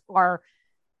legends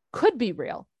could be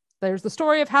real. There's the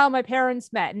story of how my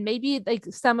parents met, and maybe like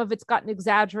some of it's gotten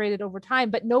exaggerated over time,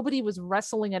 but nobody was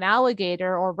wrestling an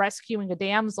alligator or rescuing a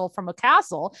damsel from a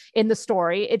castle in the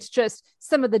story. It's just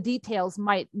some of the details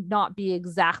might not be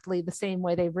exactly the same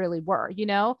way they really were,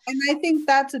 And I think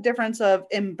that's a difference of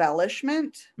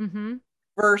embellishment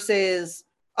versus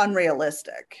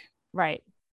unrealistic. Right.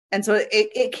 And so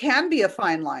it can be a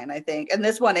fine line, I think. And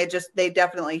this one, he just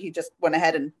went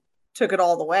ahead and took it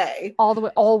all the way,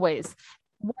 always.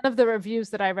 One of the reviews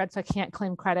that I read, so I can't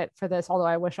claim credit for this, although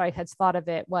I wish I had thought of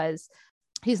it, was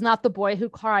He's not the boy who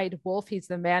cried wolf. He's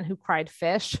the man who cried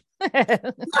fish.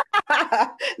 That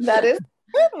is a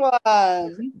good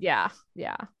one. Yeah.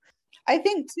 Yeah. I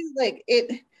think too, like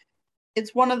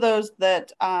it's one of those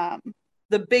that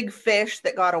the big fish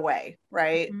that got away,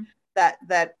 right? Mm-hmm.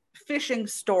 That fishing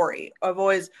story of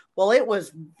always, well, it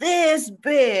was this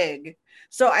big.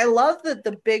 So I love that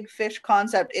the big fish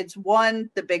concept, it's one,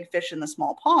 the big fish in the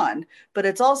small pond, but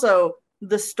it's also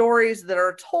the stories that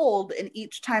are told, and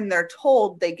each time they're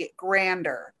told, they get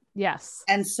grander. Yes.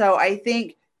 And so I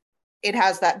think it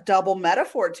has that double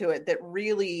metaphor to it that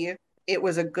really, it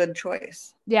was a good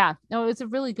choice. Yeah. No, it was a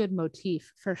really good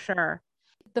motif for sure.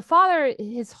 The father,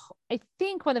 I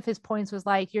think one of his points was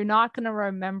like, you're not going to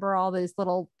remember all these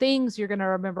little things. You're going to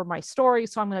remember my story.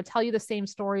 So I'm going to tell you the same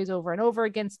stories over and over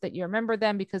again so that you remember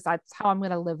them, because that's how I'm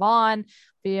going to live on,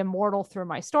 be immortal through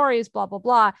my stories, blah, blah,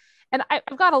 blah. And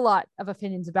I've got a lot of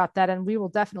opinions about that. And we will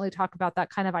definitely talk about that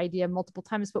kind of idea multiple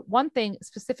times. But one thing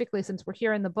specifically, since we're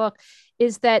here in the book,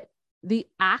 is that the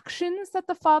actions that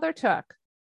the father took,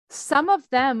 some of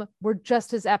them were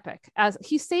just as epic. As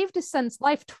he saved his son's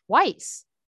life twice.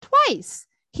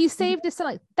 He saved his son.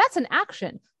 Like, that's an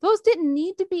action. Those didn't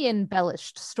need to be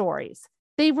embellished stories.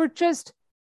 They were just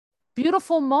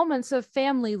beautiful moments of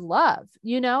family love,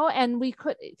 and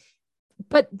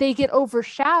but they get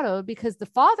overshadowed because the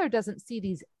father doesn't see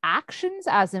these actions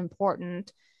as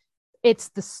important. It's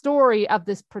the story of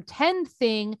this pretend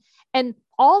thing. And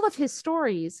all of his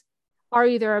stories are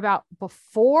either about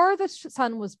before the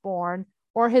son was born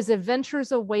or his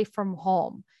adventures away from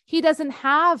home. He doesn't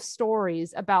have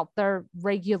stories about their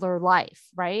regular life,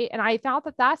 right? And I thought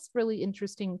that that's really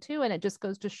interesting too. And it just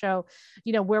goes to show,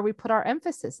 where we put our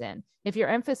emphasis in. If your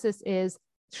emphasis is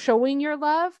showing your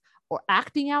love or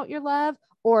acting out your love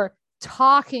or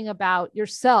talking about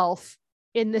yourself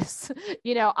in this,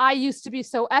 I used to be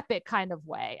so epic kind of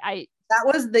way. That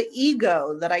was the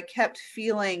ego that I kept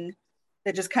feeling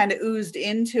that just kind of oozed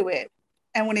into it.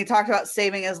 And when he talked about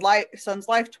saving his son's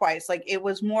life twice, like it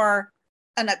was more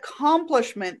an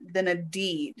accomplishment than a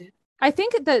deed. I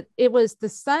think that it was the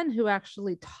son who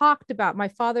actually talked about, my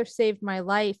father saved my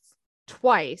life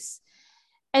twice.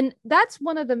 And that's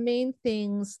one of the main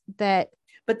things that.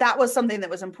 But that was something that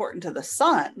was important to the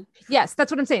son. Yes,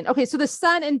 that's what I'm saying. Okay, so the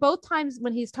son, in both times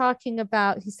when he's talking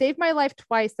about, he saved my life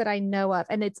twice that I know of.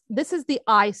 And this is the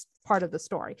I part of the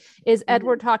story, is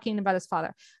Edward talking about his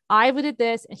father. I did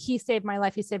this and he saved my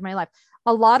life. He saved my life.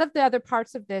 A lot of the other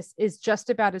parts of this is just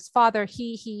about his father.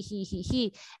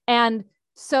 He. And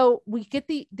so we get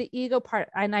the ego part,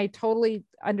 and I totally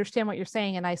understand what you're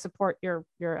saying, and I support your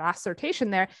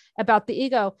assertion there about the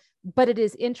ego. But it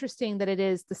is interesting that it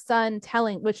is the son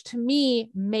telling, which to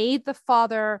me made the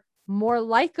father more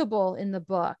likable in the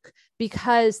book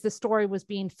because the story was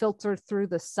being filtered through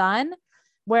the son,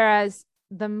 whereas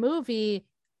the movie,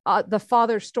 the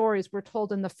father's stories were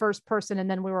told in the first person,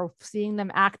 and then we were seeing them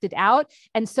acted out.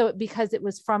 And so because it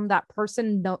was from that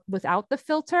person without the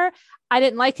filter, I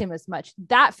didn't like him as much.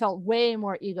 That felt way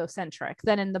more egocentric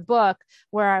than in the book,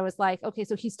 where I was like, okay,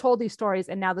 so he's told these stories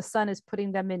and now the son is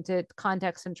putting them into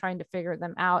context and trying to figure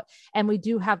them out. And we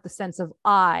do have the sense of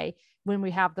I when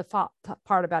we have the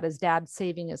part about his dad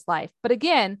saving his life. But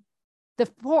again, the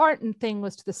important thing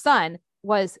was to the son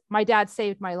was, my dad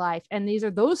saved my life. And these are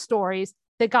those stories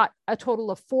that got a total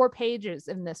of 4 pages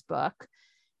in this book.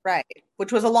 Right.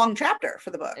 Which was a long chapter for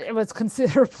the book. It was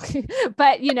considerably,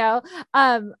 but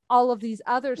all of these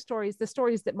other stories, the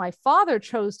stories that my father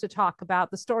chose to talk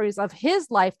about, the stories of his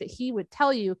life that he would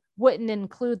tell you, wouldn't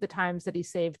include the times that he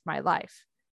saved my life,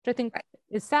 which I think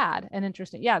is sad and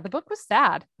interesting. Yeah. The book was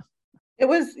sad. It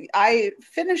was, I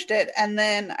finished it and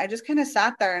then I just kind of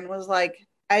sat there and was like,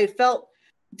 I felt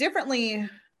differently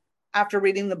after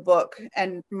reading the book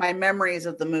and my memories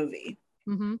of the movie,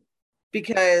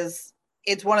 because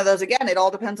it's one of those, again, it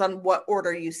all depends on what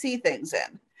order you see things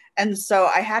in. And so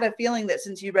I had a feeling that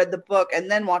since you read the book and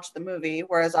then watched the movie,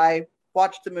 whereas I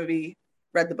watched the movie,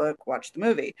 read the book, watched the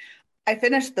movie, I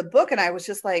finished the book and I was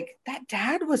just like, that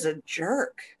dad was a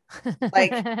jerk.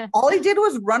 Like all he did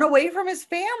was run away from his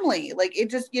family. Like it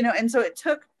just, and so it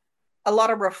took a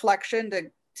lot of reflection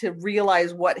to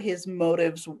realize what his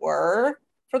motives were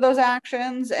for those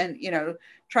actions, and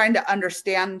trying to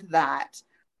understand that.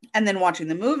 And then watching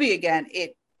the movie again,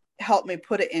 it helped me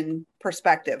put it in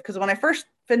perspective, because when I first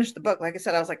finished the book, like I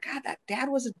said, I was like, God, that dad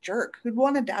was a jerk. Who'd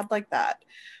want a dad like that?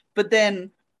 But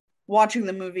then watching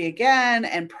the movie again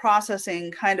and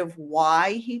processing kind of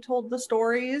why he told the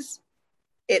stories,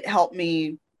 it helped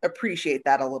me appreciate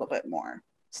that a little bit more.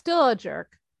 Still a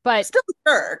jerk, but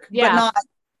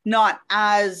not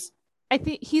as, I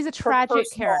think he's a tragic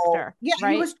character. Yeah,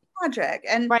 right? He was tragic.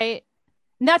 And right.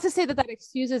 Not to say that that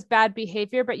excuses bad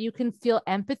behavior, but you can feel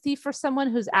empathy for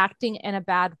someone who's acting in a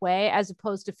bad way, as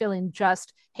opposed to feeling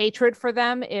just hatred for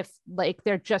them if like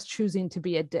they're just choosing to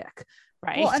be a dick,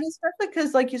 right? Well, and especially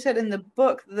because, like you said in the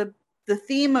book, the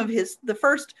theme of the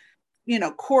first,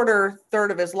 quarter third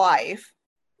of his life,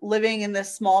 living in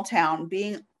this small town,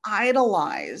 being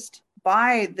idolized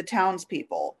by the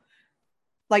townspeople,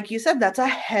 like you said, that's a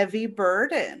heavy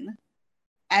burden.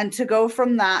 And to go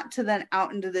from that to then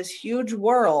out into this huge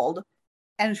world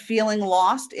and feeling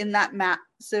lost in that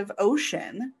massive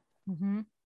ocean. Mm-hmm.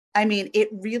 I mean,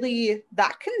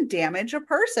 that can damage a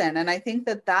person. And I think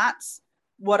that that's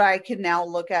what I can now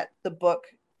look at the book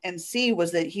and see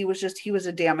was that he was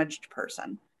a damaged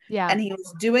person. Yeah. And he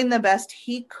was doing the best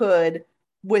he could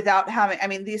without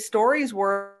these stories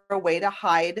were a way to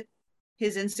hide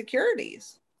his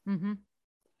insecurities. Mm-hmm.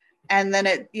 And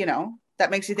then that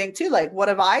makes you think too, like, what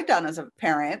have I done as a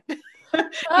parent? When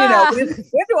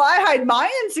do I hide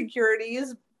my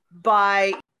insecurities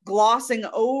by glossing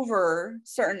over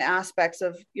certain aspects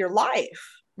of your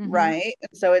life? Mm-hmm. Right.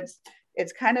 And so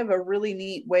it's kind of a really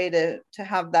neat way to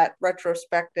have that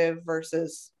retrospective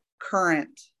versus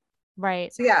current.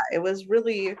 Right. So yeah, it was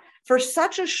really, for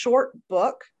such a short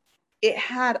book, it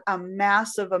had a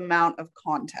massive amount of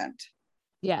content.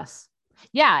 Yes.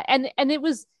 Yeah. And it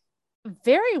was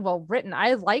very well written.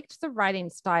 I liked the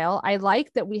writing style. I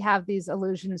like that we have these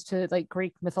allusions to like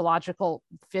Greek mythological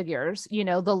figures,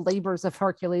 the labors of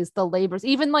Hercules,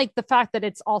 even like the fact that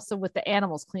it's also with the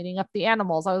animals, cleaning up the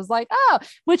animals. I was like, oh,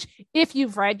 which if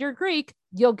you've read your Greek,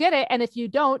 you'll get it. And if you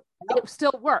don't, it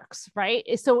still works, right?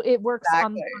 So it works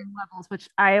on levels, which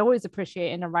I always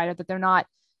appreciate in a writer, that they're not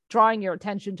drawing your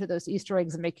attention to those Easter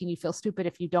eggs and making you feel stupid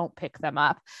if you don't pick them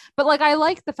up. But like, I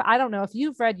like I don't know if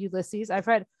you've read Ulysses. I've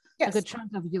read a good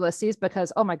chunk of Ulysses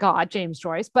because, oh my God, James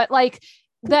Joyce. But like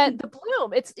the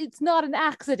Bloom, it's not an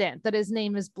accident that his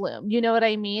name is Bloom. You know what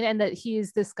I mean? And that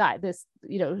he's this guy, the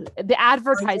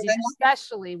advertising,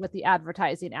 especially with the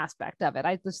advertising aspect of it.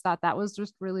 I just thought that was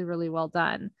just really, really well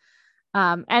done.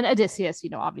 And Odysseus,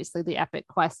 obviously the epic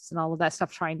quests and all of that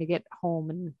stuff, trying to get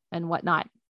home and whatnot.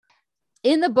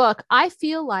 In the book, I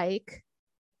feel like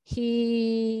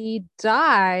he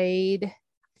died.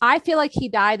 I feel like he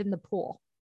died in the pool.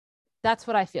 That's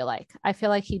what I feel like. I feel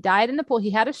like he died in the pool.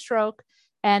 He had a stroke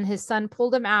and his son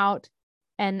pulled him out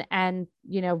and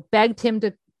begged him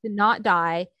to not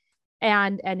die.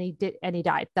 And he did, and he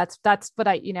died. That's what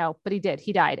but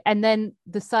he died. And then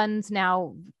the son's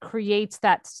now creates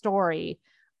that story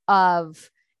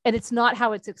of, and it's not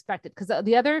how it's expected. Because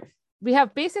we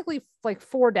have basically like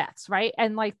 4 deaths, right?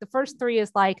 And like the first 3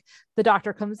 is like the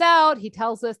doctor comes out, he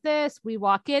tells us this, we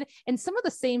walk in, and some of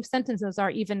the same sentences are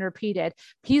even repeated.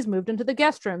 He's moved into the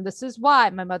guest room. This is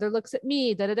why my mother looks at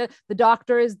me. The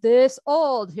doctor is this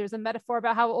old. Here's a metaphor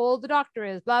about how old the doctor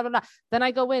is. Blah blah blah. Then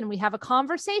I go in. We have a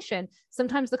conversation.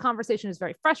 Sometimes the conversation is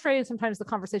very frustrating. Sometimes the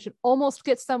conversation almost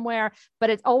gets somewhere,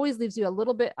 but it always leaves you a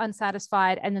little bit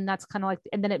unsatisfied. And then that's kind of like,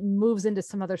 and then it moves into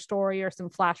some other story or some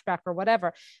flashback or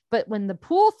whatever. But when the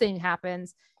pool thing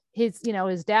happens, his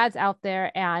dad's out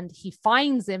there and he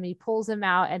finds him, he pulls him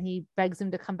out and he begs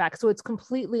him to come back. So it's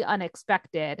completely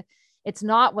unexpected. It's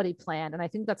not what he planned. And I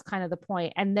think that's kind of the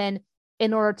point. And then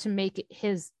in order to make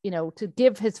his, to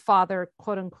give his father,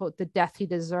 quote unquote, the death he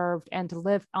deserved and to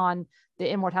live on the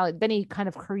immortality, then he kind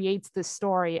of creates this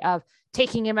story of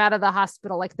taking him out of the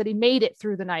hospital, like that he made it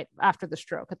through the night after the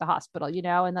stroke at the hospital,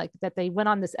 and like that they went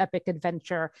on this epic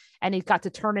adventure and he got to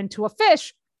turn into a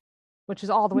fish, which is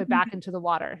all the way back into the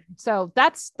water. So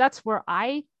that's where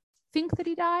I think that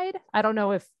he died. I don't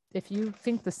know if you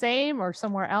think the same or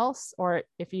somewhere else, or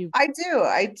if you... I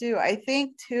do. I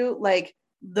think too, like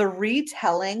the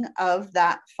retelling of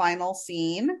that final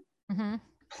scene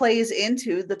plays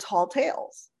into the tall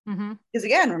tales. Because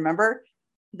again, remember,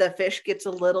 the fish gets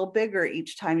a little bigger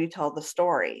each time you tell the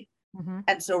story.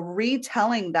 And so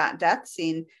retelling that death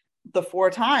scene the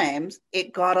 4 times,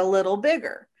 it got a little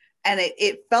bigger. And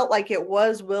it felt like it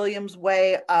was William's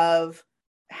way of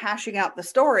hashing out the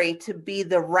story to be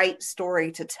the right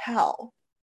story to tell.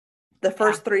 The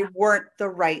first 3 weren't the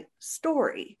right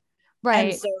story.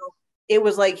 Right. And so it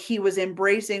was like he was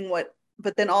embracing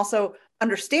but then also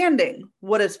understanding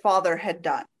what his father had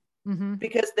done.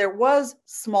 Because there was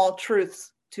small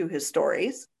truths to his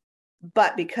stories,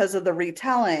 but because of the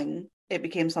retelling, it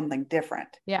became something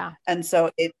different. Yeah. And so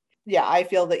I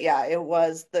feel that, it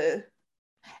was the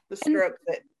stroke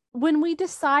that when we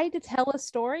decide to tell a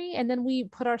story and then we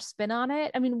put our spin on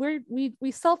it, I mean,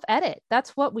 we self-edit.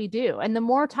 That's what we do. And the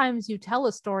more times you tell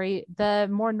a story, the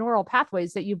more neural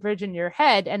pathways that you bridge in your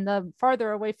head and the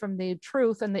farther away from the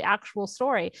truth and the actual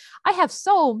story. I have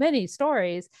so many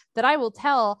stories that I will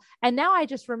tell, and now I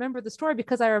just remember the story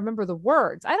because I remember the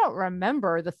words. I don't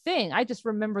remember the thing. I just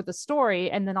remember the story,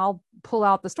 and then I'll pull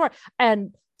out the story.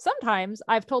 And sometimes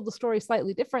I've told the story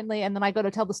slightly differently, and then I go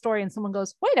to tell the story and someone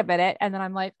goes, wait a minute. And then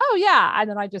I'm like, oh yeah. And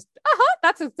then I just,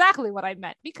 that's exactly what I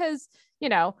meant, because,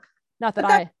 not that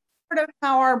that's part of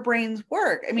how our brains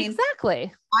work. I mean,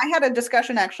 exactly. I had a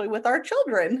discussion actually with our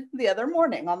children the other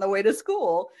morning on the way to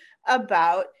school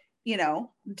about,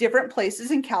 different places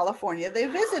in California they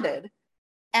visited.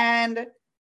 And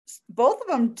both of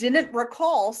them didn't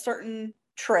recall certain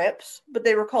trips, but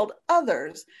they recalled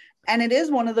others. And it is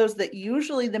one of those that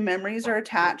usually the memories are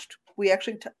attached. We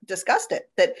actually discussed it,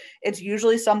 that it's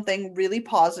usually something really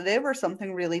positive or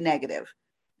something really negative.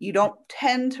 You don't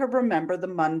tend to remember the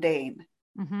mundane.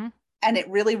 Mm-hmm. And it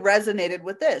really resonated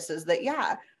with this, is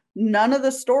that, none of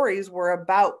the stories were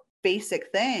about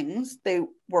basic things. They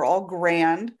were all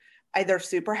grand, either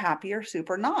super happy or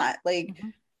super not. Like,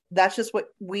 that's just what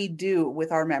we do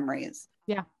with our memories.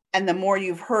 Yeah. And the more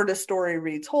you've heard a story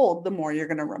retold, the more you're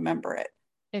going to remember it.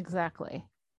 Exactly.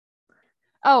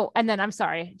 Oh, and then I'm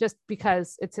sorry, just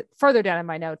because it's further down in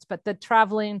my notes, but the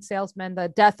traveling salesman, the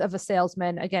death of a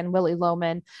salesman, again, Willy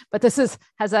Loman, but this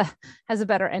has a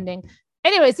better ending.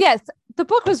 Anyways, yes, the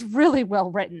book was really well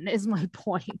written, is my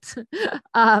point.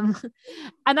 And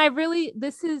I really,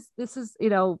 this is, this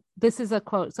is a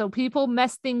quote. So people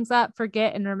mess things up,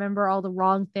 forget, and remember all the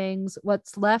wrong things.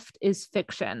 What's left is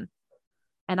fiction.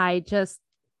 And I just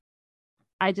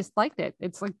liked it.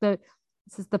 It's like this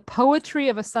is the poetry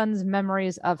of a son's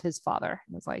memories of his father.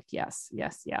 And it's like, yes,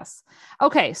 yes, yes.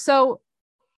 Okay. So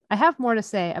I have more to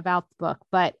say about the book,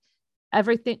 but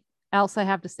everything else I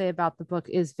have to say about the book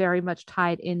is very much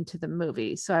tied into the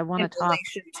movie. So I want to talk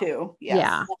too. Yes.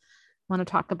 Yeah. I want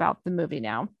to talk about the movie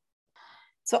now.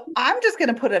 So I'm just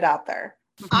going to put it out there.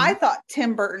 I thought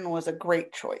Tim Burton was a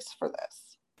great choice for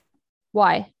this.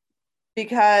 Why?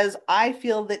 Because I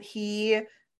feel that he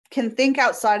can think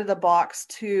outside of the box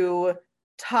to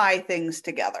tie things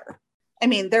together. I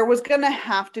mean, there was going to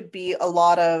have to be a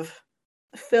lot of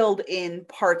filled in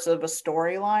parts of a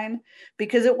storyline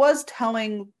because it was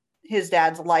telling his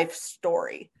dad's life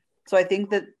story. So I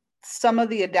think that some of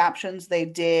the adaptions they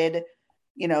did,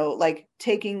 like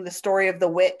taking the story of the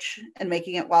witch and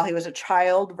making it while he was a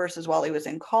child versus while he was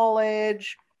in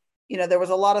college, there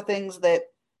was a lot of things that,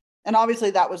 and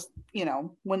obviously that was,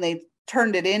 when they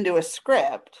turned it into a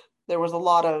script, there was a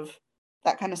lot of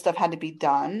that kind of stuff had to be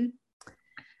done.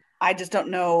 I just don't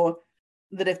know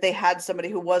that if they had somebody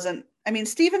who wasn't, I mean,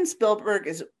 Steven Spielberg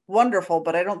is wonderful,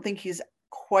 but I don't think he's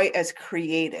quite as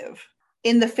creative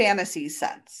in the fantasy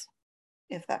sense,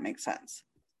 if that makes sense.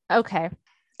 Okay.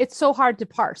 It's so hard to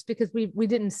parse because we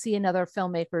didn't see another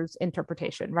filmmaker's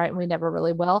interpretation, right? And we never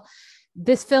really will.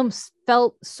 This film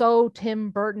felt so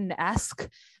Tim Burton-esque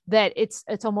that it's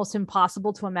almost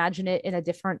impossible to imagine it in a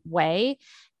different way.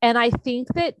 And I think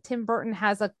that Tim Burton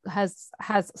has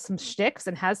some shticks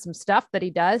and has some stuff that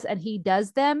he does, and he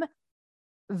does them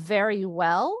very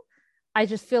well. I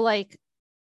just feel like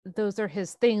those are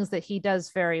his things that he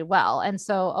does very well. And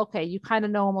so, okay, you kind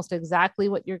of know almost exactly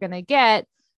what you're going to get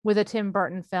with a Tim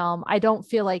Burton film. I don't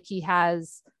feel like he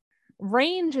has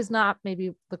range is not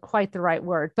maybe quite the right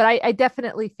word, but I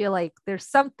definitely feel like there's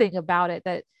something about it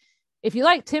that if you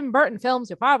like Tim Burton films,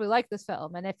 you'll probably like this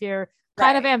film. And if you're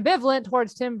kind of ambivalent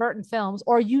towards Tim Burton films,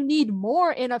 or you need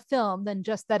more in a film than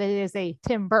just that it is a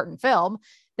Tim Burton film,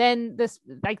 then this,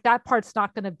 like, that part's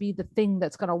not going to be the thing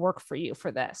that's going to work for you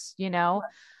for this,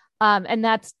 and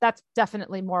that's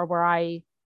definitely more where I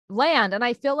land. And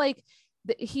I feel like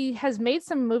he has made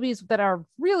some movies that are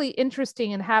really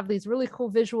interesting and have these really cool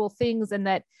visual things and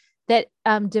that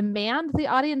demand the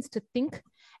audience to think.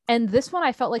 And this one,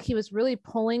 I felt like he was really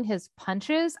pulling his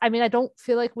punches. I mean, I don't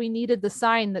feel like we needed the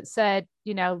sign that said,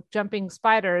 jumping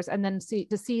spiders and then see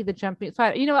the jumping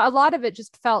spider. A lot of it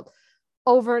just felt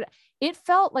over. It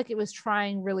felt like it was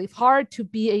trying really hard to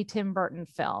be a Tim Burton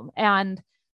film. And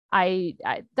I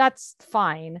that's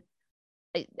fine.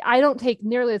 I don't take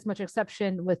nearly as much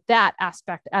exception with that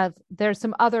aspect of there's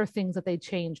some other things that they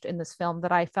changed in this film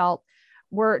that I felt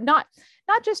were not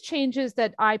just changes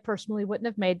that I personally wouldn't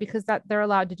have made because that they're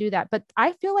allowed to do that. But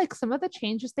I feel like some of the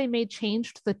changes they made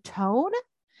changed the tone.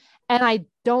 And I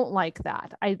don't like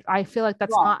that. I feel like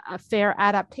that's not a fair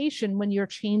adaptation when you're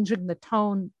changing the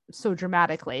tone so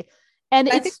dramatically. And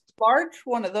I think large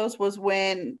one of those was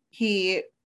when he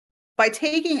by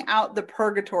taking out the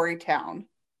purgatory town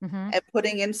and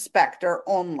putting in Spectre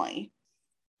only,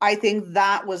 I think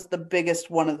that was the biggest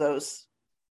one of those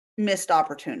missed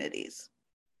opportunities.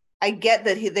 I get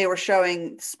that they were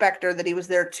showing Spectre that he was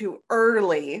there too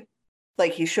early,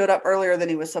 like he showed up earlier than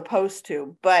he was supposed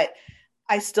to, but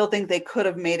I still think they could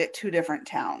have made it 2 different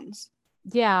towns.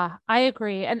 Yeah, I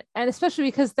agree. And especially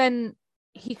because then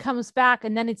he comes back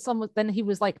and then then he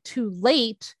was like too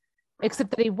late,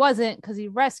 except that he wasn't, because he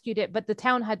rescued it, but the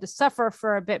town had to suffer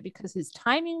for a bit because his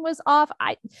timing was off.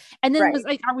 And then it was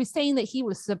like, are we saying that he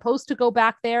was supposed to go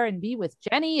back there and be with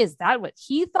Jenny? Is that what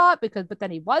he thought? But then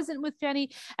he wasn't with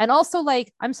Jenny. And also,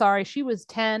 like, I'm sorry, she was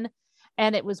 10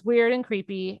 and it was weird and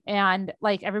creepy. And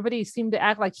like everybody seemed to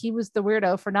act like he was the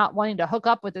weirdo for not wanting to hook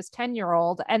up with this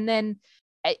 10-year-old. And then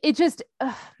it just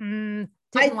I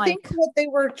think what they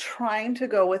were trying to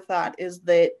go with that is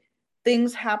that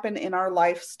things happen in our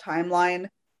life's timeline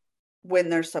when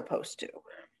they're supposed to.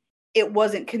 It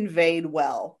wasn't conveyed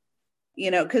well,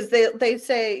 because they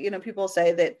say, people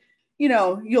say that,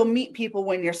 you'll meet people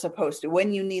when you're supposed to,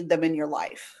 when you need them in your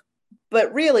life.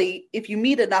 But really, if you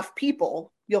meet enough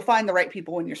people, you'll find the right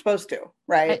people when you're supposed to,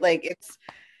 right? Like it's,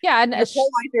 yeah, and your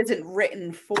whole life isn't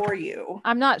written for you.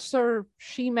 I'm not sure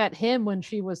she met him when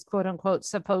she was quote unquote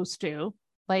supposed to.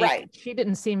 Like she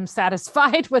didn't seem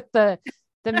satisfied with the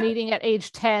meeting at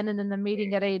age 10 and then the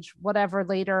meeting at age whatever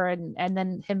later and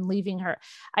then him leaving her.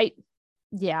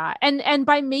 And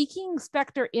by making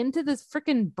Spectre into this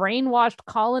freaking brainwashed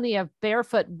colony of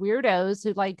barefoot weirdos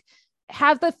who like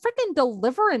have the freaking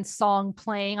Deliverance song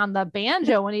playing on the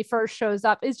banjo when he first shows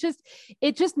up, it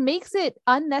just makes it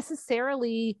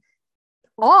unnecessarily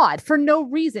odd for no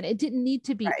reason. It didn't need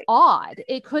to be odd.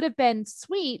 It could have been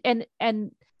sweet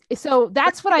and so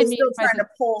that's what I mean. Still trying to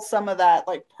pull some of that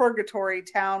like purgatory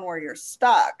town where you're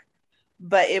stuck,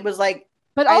 but it was like.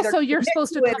 But also, you're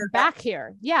supposed to come back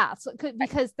here, so,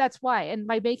 because that's why. And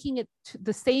by making it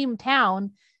the same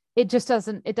town, it just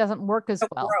doesn't work as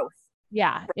well. Growth.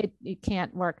 Yeah, it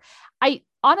can't work. I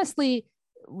honestly,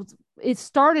 it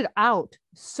started out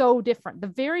so different. The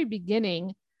very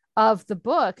beginning of the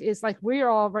book is like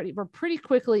we're pretty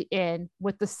quickly in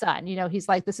with the son. He's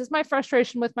like, this is my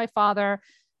frustration with my father.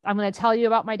 I'm going to tell you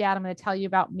about my dad. I'm going to tell you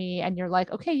about me. And you're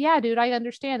like, okay, yeah, dude, I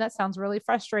understand. That sounds really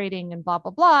frustrating and blah, blah,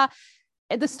 blah.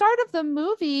 At the start of the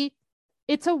movie,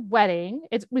 it's a wedding.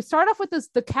 We start off with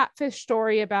the catfish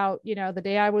story about, the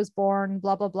day I was born,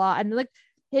 blah, blah, blah. And like,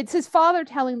 it's his father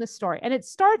telling the story. And it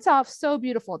starts off so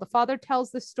beautiful. The father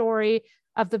tells the story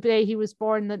of the day he was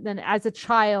born, then as a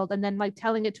child, and then like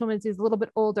telling it to him as he's a little bit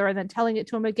older, and then telling it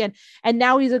to him again. And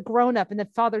now he's a grown-up, and the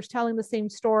father's telling the same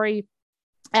story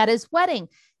at his wedding.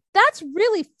 That's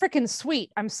really freaking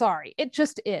sweet. I'm sorry. It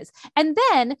just is. And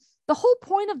then the whole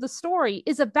point of the story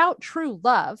is about true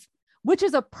love, which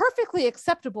is a perfectly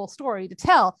acceptable story to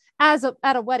tell at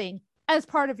a wedding as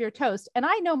part of your toast. And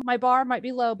I know my bar might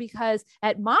be low because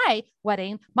at my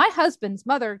wedding, my husband's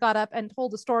mother got up and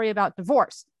told a story about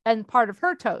divorce and part of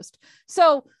her toast.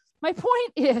 So my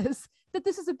point is that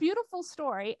this is a beautiful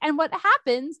story. And what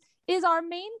happens is our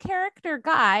main character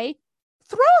guy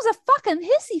throws a fucking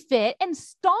hissy fit and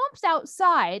stomps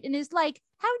outside and is like,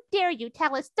 how dare you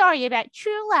tell a story about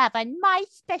true love on my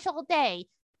special day,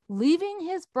 leaving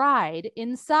his bride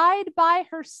inside by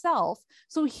herself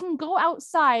so he can go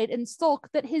outside and sulk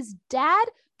that his dad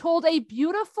told a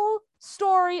beautiful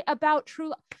story about true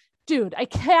love. Dude, I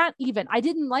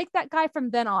didn't like that guy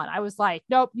from then on. I was like,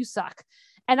 nope, you suck.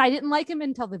 And I didn't like him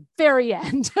until the very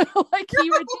end. Like he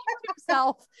redeemed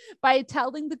himself by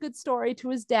telling the good story to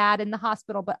his dad in the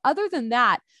hospital. But other than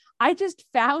that, I just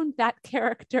found that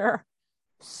character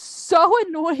so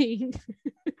annoying.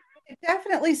 It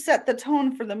definitely set the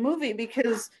tone for the movie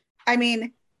because, I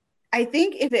mean, I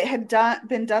think if it had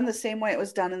been done the same way it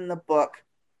was done in the book,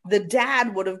 the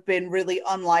dad would have been really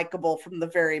unlikable from the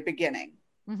very beginning.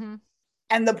 Mm-hmm.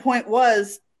 And the point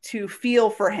was to feel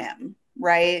for him,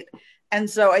 right? And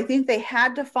so I think they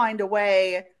had to find a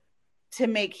way to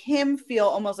make him feel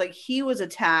almost like he was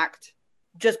attacked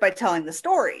just by telling the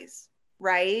stories,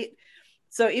 right?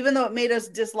 So even though it made us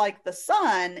dislike the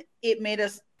son, it made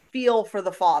us feel for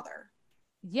the father.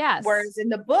 Yes. Whereas in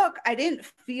the book, I didn't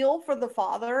feel for the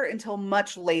father until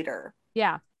much later.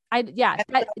 Yeah. I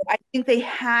think they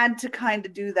had to kind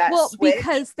of do that. Well, switch.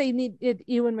 Because they needed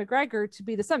Ewan McGregor to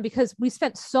be the son, because we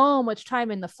spent so much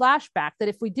time in the flashback that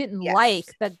if we didn't like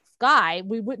that guy,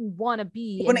 we wouldn't want to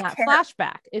be in that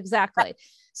flashback. Exactly.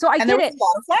 So I get it. A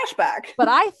lot of flashback. But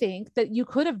I think that you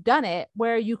could have done it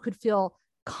where you could feel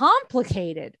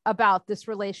complicated about this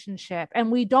relationship.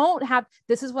 And we don't have,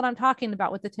 this is what I'm talking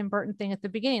about with the Tim Burton thing at the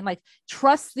beginning, like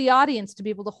trust the audience to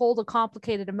be able to hold a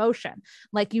complicated emotion.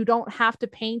 Like you don't have to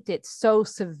paint it so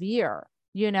severe,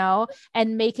 you know,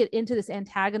 and make it into this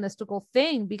antagonistical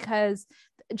thing, because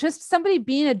just somebody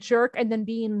being a jerk and then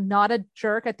being not a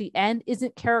jerk at the end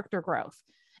isn't character growth.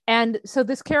 And so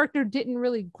this character didn't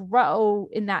really grow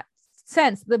in that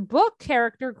sense. The book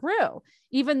character grew,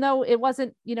 even though it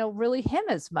wasn't, you know, really him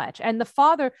as much. And the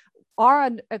father, our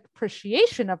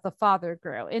appreciation of the father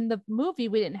grew. In the movie,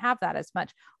 we didn't have that as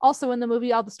much. Also in the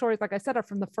movie, all the stories, like I said, are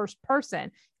from the first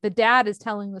person. The dad is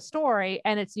telling the story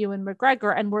and it's Ewan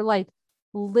McGregor, and we're like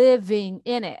living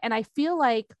in it. And I feel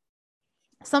like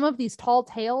some of these tall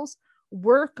tales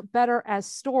work better as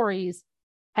stories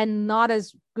and not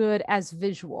as good as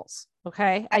visuals.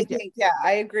 Okay. I think, yeah,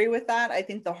 I agree with that. I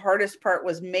think the hardest part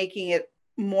was making it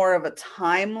more of a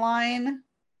timeline,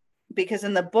 because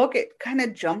in the book, it kind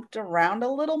of jumped around a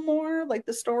little more, like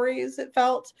the stories, it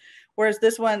felt. Whereas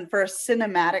this one, for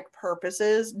cinematic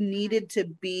purposes, needed to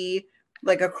be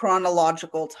like a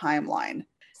chronological timeline.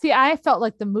 See, I felt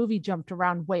like the movie jumped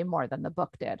around way more than the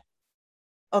book did.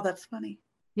 Oh, that's funny.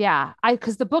 Yeah,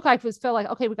 because the book I was feel like,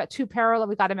 okay, we got two parallel.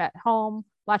 We got him at home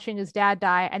watching his dad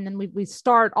die, and then we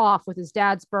start off with his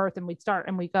dad's birth, and we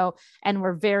go, and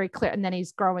we're very clear, and then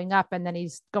he's growing up, and then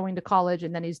he's going to college,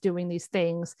 and then he's doing these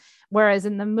things. Whereas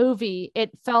in the movie,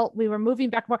 it felt we were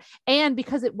moving back more, and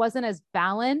because it wasn't as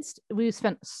balanced, we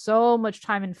spent so much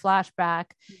time in flashback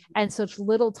and such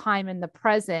little time in the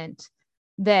present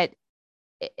that.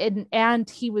 And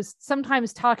he was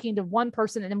sometimes talking to one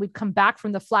person, and then we'd come back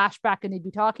from the flashback and he'd be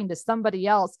talking to somebody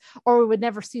else, or we would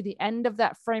never see the end of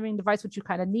that framing device, which you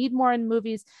kind of need more in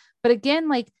movies. But again,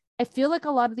 like I feel like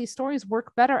a lot of these stories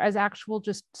work better as actual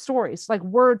just stories, like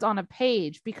words on a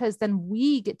page, because then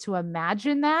we get to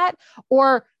imagine that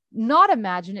or not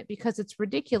imagine it because it's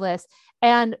ridiculous.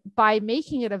 And by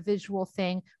making it a visual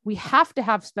thing, we have to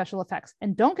have special effects.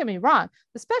 And don't get me wrong,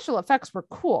 the special effects were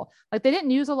cool. Like they didn't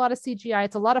use a lot of CGI.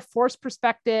 It's a lot of forced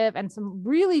perspective and some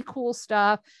really cool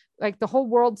stuff. Like the whole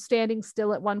world standing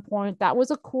still at one point. That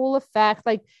was a cool effect.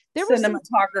 Like there was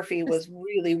cinematography was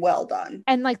really well done.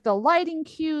 And like the lighting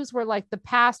cues were like the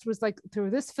past was like through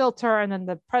this filter, and then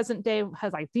the present day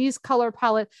has like these color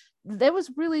palette. That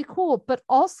was really cool. But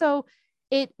also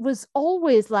it was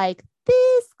always like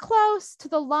this close to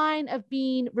the line of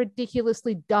being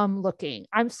ridiculously dumb looking.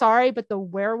 I'm sorry, but the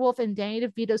werewolf and Danny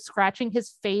DeVito scratching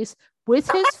his face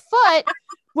with his foot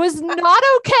was not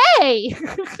okay.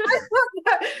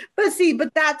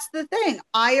 But that's the thing.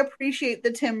 I appreciate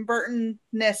the Tim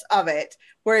Burton-ness of it,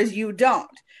 whereas you don't.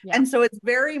 Yeah. And so it's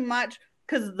very much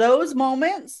because those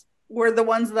moments were the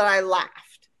ones that I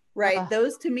laughed, right?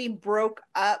 Those to me broke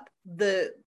up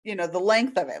the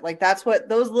length of it. Like that's what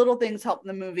those little things helped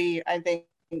the movie, I think,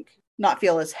 not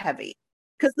feel as heavy,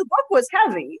 because the book was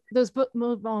heavy. Those book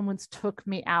moments took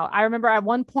me out. I remember at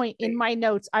one point in my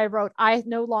notes, I wrote, I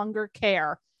no longer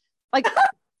care. Like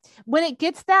when it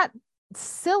gets that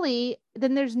silly,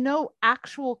 then there's no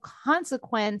actual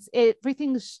consequence.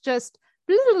 Everything's just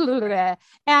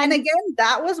and again,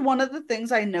 that was one of the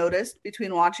things I noticed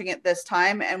between watching it this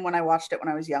time and when I watched it when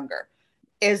I was younger,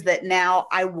 is that now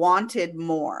I wanted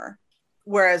more.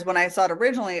 Whereas when I saw it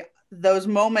originally, those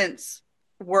moments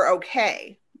were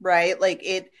okay, right? Like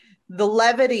the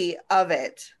levity of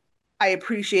it, I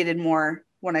appreciated more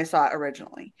when I saw it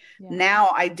originally. Yeah.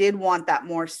 Now I did want that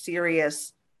more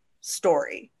serious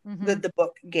story that the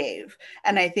book gave.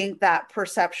 And I think that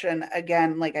perception,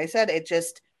 again, like I said, it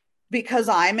just, because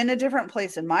I'm in a different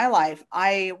place in my life,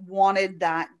 I wanted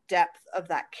that depth of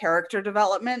that character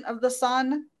development of the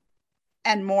son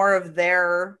and more of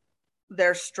their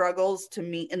struggles to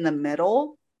meet in the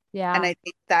middle. Yeah. And I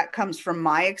think that comes from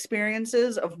my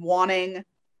experiences of wanting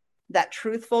that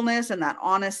truthfulness and that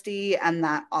honesty and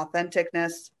that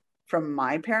authenticness from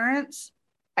my parents.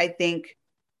 I think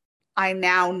I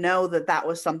now know that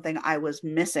was something I was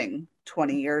missing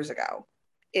 20 years ago.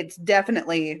 It's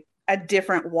definitely a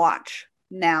different watch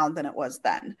now than it was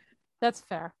then. That's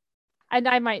fair. And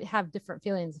I might have different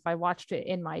feelings if I watched it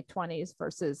in my 20s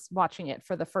versus watching it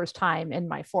for the first time in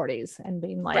my 40s and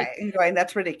being like, right, and going,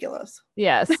 that's ridiculous.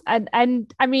 Yes. And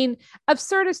I mean,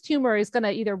 absurdist humor is going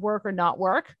to either work or not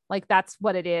work. Like that's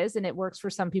what it is. And it works for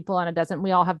some people and it doesn't.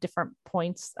 We all have different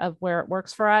points of where it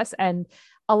works for us. And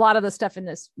a lot of the stuff in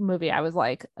this movie, I was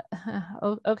like,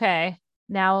 oh, okay.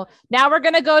 Now we're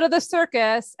going to go to the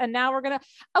circus and now we're going to,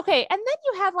 okay. And then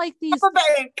you have like these,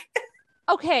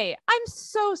 okay, I'm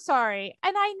so sorry.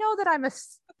 And I know that I'm a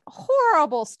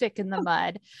horrible stick in the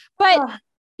mud, but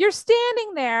You're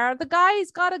standing there. The guy's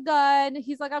got a gun.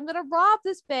 He's like, I'm going to rob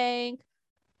this bank.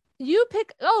 You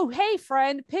oh, hey,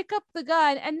 friend, pick up the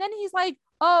gun. And then he's like,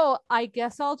 oh, I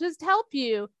guess I'll just help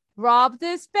you rob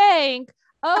this bank.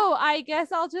 Oh, I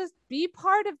guess I'll just be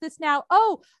part of this now.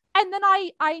 Oh, and then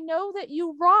I know that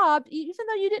you robbed, even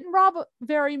though you didn't rob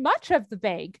very much of the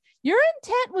bank. Your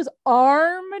intent was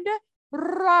armed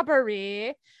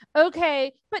robbery.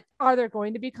 Okay, but are there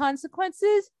going to be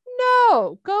consequences?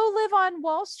 No. Go live on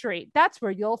Wall Street. That's where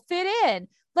you'll fit in.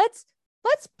 Let's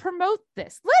promote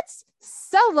this. Let's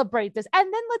celebrate this.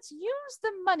 And then let's use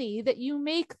the money that you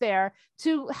make there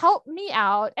to help me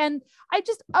out. And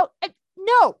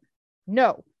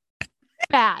no,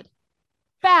 bad.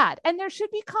 And there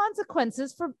should be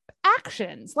consequences for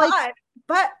actions. Like,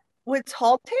 but with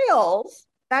Tall Tales,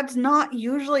 that's not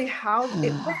usually how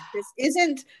it works. This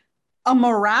isn't a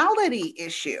morality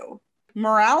issue.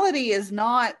 Morality is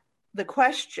not the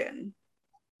question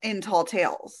in Tall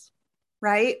Tales,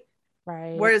 right?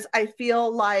 Right. Whereas I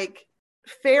feel like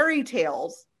fairy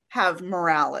tales have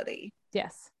morality.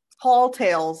 Yes. Tall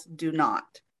Tales do not.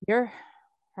 You're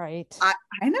right.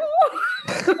 I know.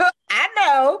 I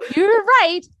know. You're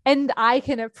right. And I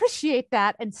can appreciate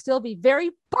that and still be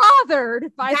very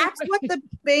bothered by that's what the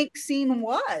bank scene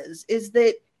was, is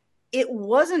that it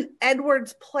wasn't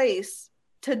Edward's place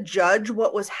to judge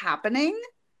what was happening.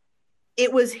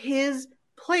 It was his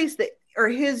place or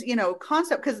his,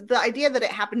 concept, because the idea that it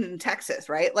happened in Texas,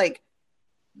 right? Like,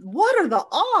 what are the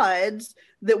odds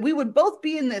that we would both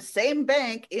be in this same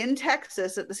bank in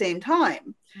Texas at the same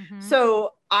time? Mm-hmm.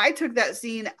 So I took that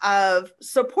scene of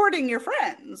supporting your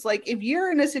friends. Like, if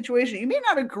you're in a situation, you may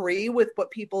not agree with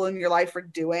what people in your life are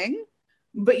doing,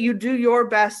 but you do your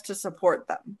best to support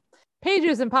them.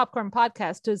 Pages and Popcorn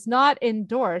Podcast does not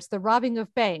endorse the robbing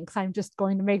of banks. I'm just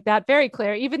going to make that very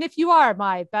clear. Even if you are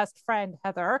my best friend,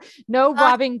 Heather, no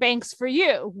robbing banks for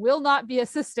you. Will not be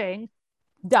assisting.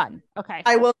 Done. Okay.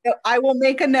 I will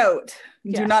make a note.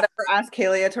 Yes. Do not ever ask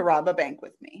Kalia to rob a bank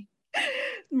with me.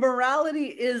 Morality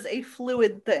is a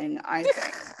fluid thing, I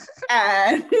think.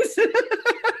 And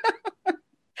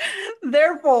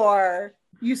therefore,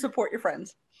 you support your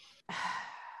friends.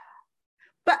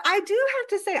 But I do have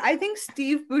to say, I think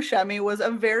Steve Buscemi was a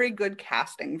very good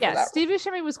casting for that. Yes, Steve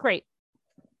Buscemi was great.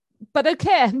 But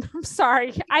again, I'm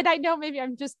sorry. I know maybe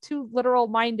I'm just too literal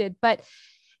minded, but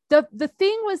the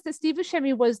thing was that Steve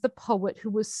Buscemi was the poet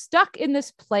who was stuck in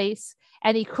this place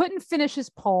and he couldn't finish his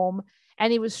poem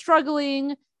and he was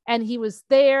struggling and he was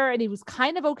there and he was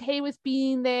kind of okay with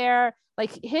being there.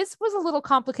 Like, his was a little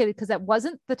complicated because that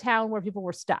wasn't the town where people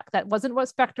were stuck. That wasn't what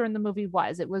Spectre in the movie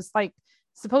was. It was like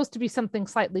supposed to be something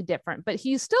slightly different, but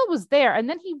he still was there and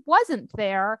then he wasn't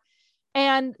there.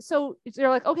 And so they're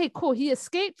like, okay, cool. He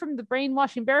escaped from the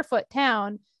brainwashing barefoot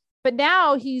town, but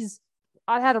now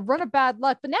I had a run of bad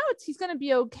luck, but now he's going to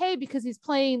be okay because he's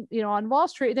playing, on Wall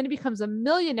Street. And then he becomes a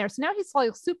millionaire. So now he's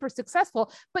like super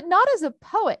successful, but not as a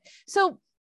poet. So,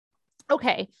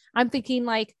 okay, I'm thinking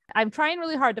like, I'm trying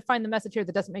really hard to find the message here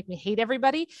that doesn't make me hate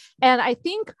everybody. And I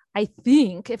think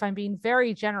if I'm being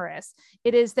very generous,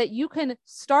 it is that you can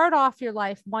start off your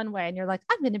life one way and you're like,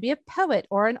 I'm going to be a poet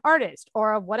or an artist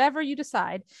or whatever you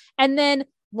decide. And then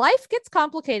life gets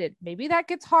complicated. Maybe that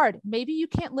gets hard. Maybe you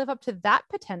can't live up to that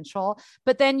potential,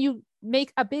 but then you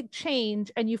make a big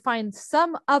change and you find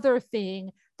some other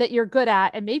thing that you're good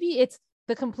at. And maybe it's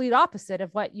the complete opposite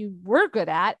of what you were good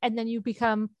at. And then you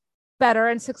become better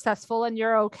and successful and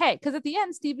you're okay. Because at the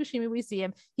end, Steve Buscemi, we see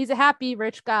him. He's a happy,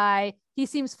 rich guy. He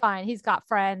seems fine. He's got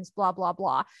friends, blah, blah,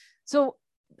 blah. So,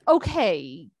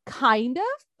 okay, kind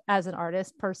of as an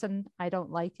artist person, I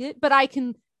don't like it, but I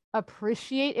can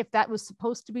appreciate if that was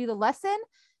supposed to be the lesson,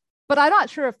 but I'm not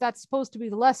sure if that's supposed to be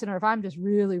the lesson or if I'm just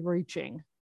really reaching.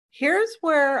 Here's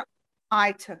where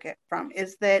I took it from,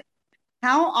 is that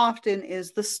how often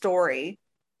is the story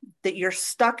that you're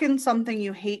stuck in something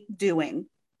you hate doing,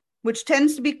 which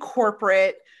tends to be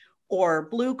corporate or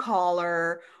blue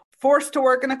collar, forced to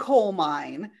work in a coal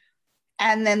mine,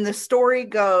 and then the story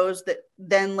goes that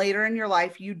then later in your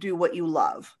life you do what you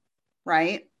love,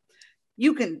 right?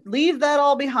 You can leave that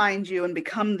all behind you and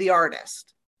become the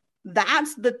artist.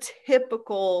 That's the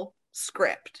typical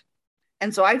script.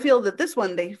 And so I feel that this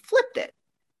one, they flipped it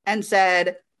and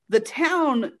said, the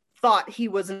town thought he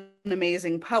was an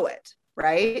amazing poet,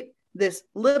 right? This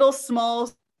little, small,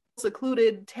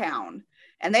 secluded town.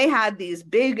 And they had these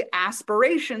big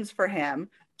aspirations for him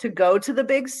to go to the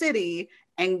big city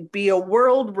and be a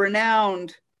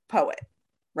world-renowned poet,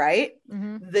 right?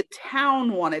 Mm-hmm. The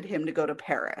town wanted him to go to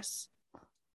Paris.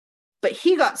 But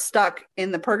he got stuck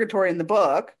in the purgatory in the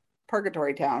book,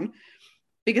 Purgatory Town,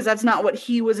 because that's not what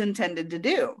he was intended to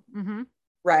do. Mm-hmm.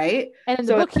 right? And in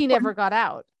the book, he never got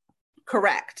out.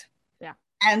 Correct. Yeah.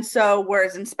 And so,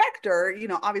 whereas Inspector,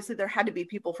 obviously there had to be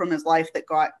people from his life that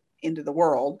got into the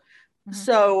world. Mm-hmm.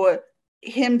 So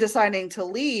him deciding to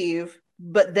leave,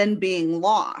 but then being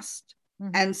lost.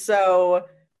 Mm-hmm. And so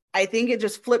I think it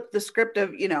just flipped the script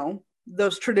of,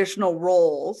 those traditional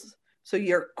roles. So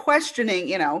you're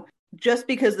questioning, just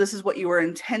because this is what you were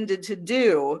intended to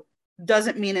do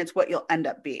doesn't mean it's what you'll end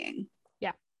up being.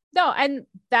 Yeah. No, and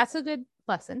that's a good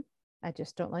lesson. I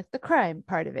just don't like the crime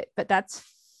part of it, but that's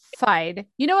fine.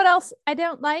 You know what else I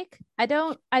don't like? I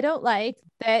don't like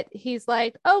that he's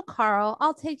like, oh, Carl,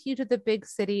 I'll take you to the big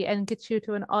city and get you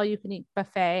to an all-you-can-eat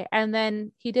buffet. And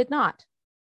then he did not.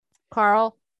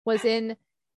 Carl was in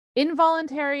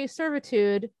involuntary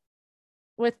servitude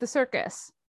with the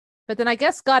circus, but then I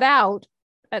guess got out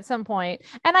at some point.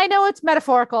 And I know it's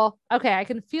metaphorical. Okay, I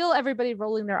can feel everybody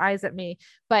rolling their eyes at me,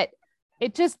 but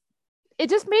it just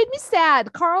made me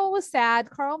sad. Carl was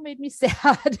sad. Carl made me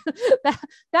sad.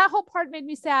 that whole part made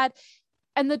me sad.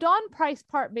 And the Dawn Price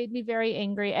part made me very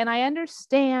angry. And I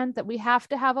understand that we have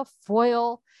to have a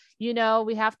foil,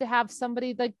 we have to have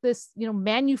somebody like this,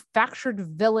 manufactured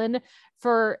villain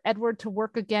for Edward to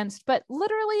work against. But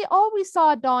literally all we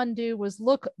saw Dawn do was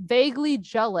look vaguely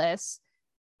jealous.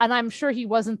 And I'm sure he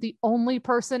wasn't the only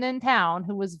person in town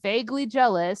who was vaguely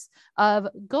jealous of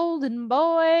Golden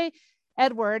Boy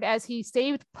Edward, as he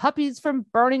saved puppies from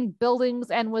burning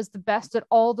buildings and was the best at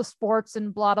all the sports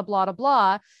and blah, blah, blah, blah,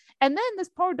 blah. And then this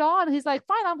poor Dawn, he's like,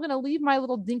 fine, I'm going to leave my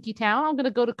little dinky town. I'm going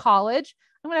to go to college.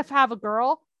 I'm going to have a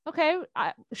girl. Okay.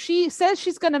 She says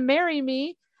she's going to marry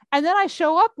me. And then I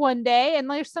show up one day and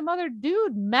there's some other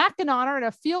dude macking on her in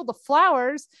a field of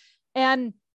flowers.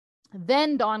 And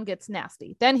then Dawn gets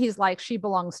nasty. Then he's like, she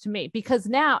belongs to me, because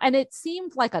now, and it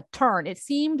seemed like a turn. It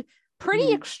seemed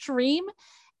pretty extreme.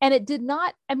 And it did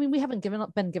not, we haven't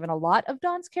been given a lot of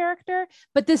Dawn's character,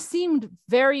 but this seemed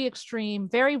very extreme,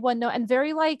 very one note, and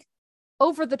very like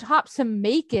over the top to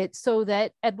make it so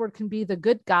that Edward can be the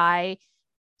good guy.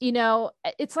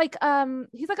 It's like,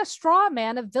 he's like a straw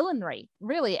man of villainry,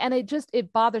 really. And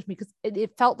it bothers me because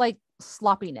it felt like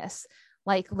sloppiness,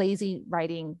 like lazy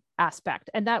writing aspect.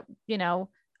 And that,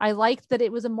 I liked that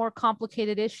it was a more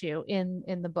complicated issue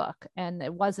in the book and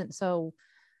it wasn't so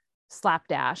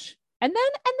slapdash. And then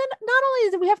not only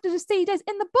do we have to just say he does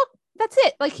in the book, that's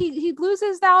it. Like he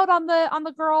loses out on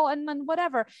the girl and then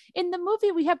whatever. In the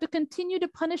movie, we have to continue to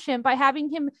punish him by having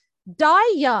him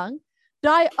die young,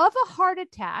 die of a heart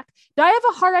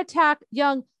attack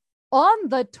young on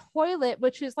the toilet,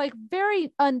 which is like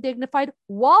very undignified,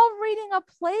 while reading a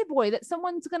Playboy that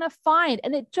someone's going to find.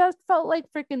 And it just felt like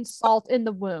freaking salt in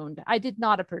the wound. I did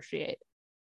not appreciate.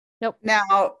 Nope.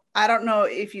 Now, I don't know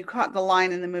if you caught the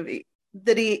line in the movie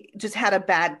that he just had a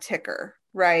bad ticker,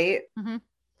 right? Mm-hmm.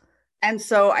 And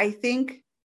so I think...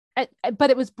 But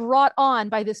it was brought on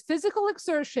by this physical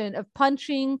exertion of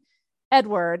punching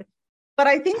Edward. But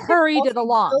I think hurried it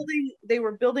along. They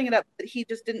were building it up that he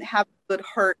just didn't have a good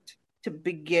heart to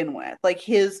begin with. Like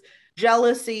his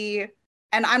jealousy,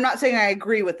 and I'm not saying I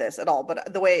agree with this at all,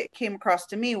 but the way it came across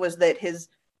to me was that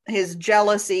his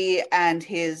jealousy and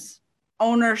his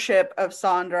ownership of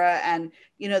Sandra, and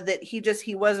that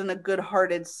he wasn't a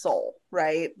good-hearted soul,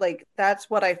 right? Like that's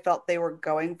what I felt they were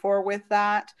going for with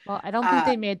that. Well, I don't think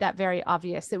they made that very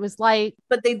obvious. It was like,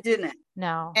 but they didn't.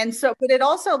 No. And so, but it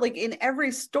also, like in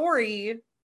every story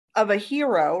of a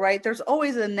hero, right, there's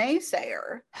always a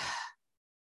naysayer.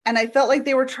 And I felt like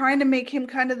they were trying to make him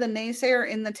kind of the naysayer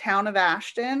in the town of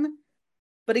Ashton.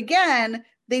 But again,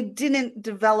 they didn't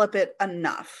develop it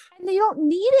enough. And they don't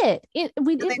need it.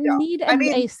 We didn't need a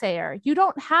naysayer. You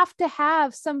don't have to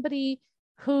have somebody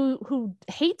who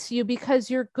hates you because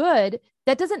you're good.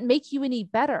 That doesn't make you any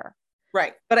better.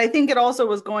 Right. But I think it also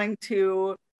was going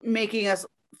to making us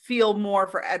feel more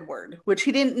for Edward, which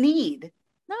he didn't need.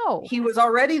 No. He was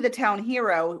already the town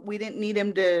hero. We didn't need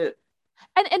him to...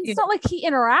 And it's not like he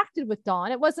interacted with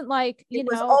Dawn. It wasn't like, it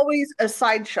was always a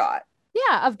side shot.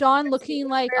 Yeah, of Dawn looking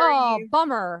like, oh,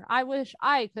 bummer. I wish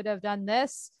I could have done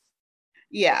this.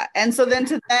 Yeah, and so then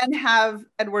to have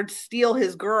Edward steal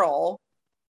his girl.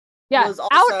 Yeah, was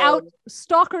also... out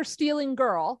stalker stealing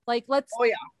girl. Like, let's... Oh,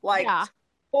 yeah.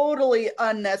 Totally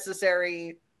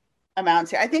unnecessary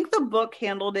amounts here. I think the book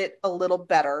handled it a little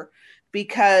better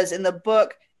because in the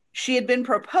book, she had been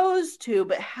proposed to,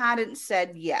 but hadn't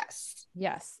said yes.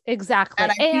 Yes, exactly.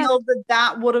 And I feel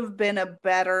that would have been a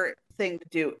better thing to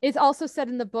do. It's also said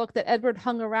in the book that Edward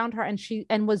hung around her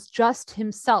and was just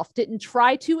himself, didn't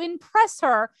try to impress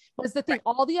her, was the thing. Right.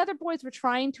 All the other boys were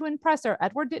trying to impress her.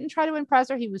 Edward didn't try to impress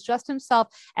her. He was just himself.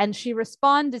 And she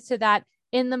responded to that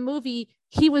in the movie,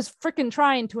 he was freaking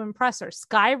trying to impress her.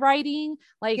 Skywriting,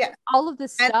 like all of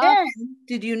this stuff. And then,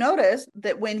 did you notice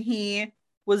that when he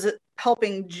was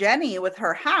helping Jenny with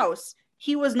her house,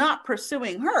 he was not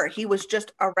pursuing her. He was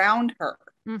just around her.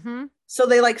 Mm-hmm. So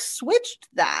they like switched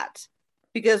that,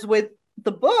 because with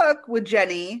the book with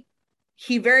Jenny,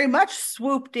 he very much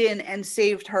swooped in and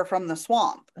saved her from the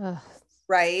swamp. Ugh.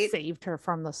 Right? Saved her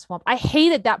from the swamp. I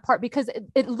hated that part because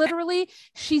it literally,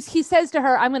 he says to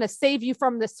her, I'm going to save you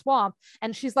from this swamp.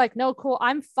 And she's like, no, cool,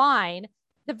 I'm fine.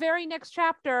 The very next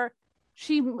chapter,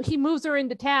 he moves her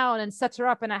into town and sets her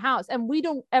up in a house. And we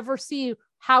don't ever see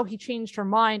how he changed her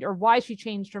mind or why she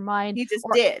changed her mind. He just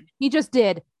did. He just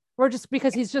did. Or just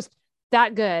because he's just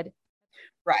that good.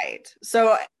 Right.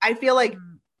 So I feel like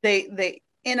they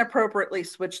inappropriately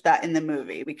switched that in the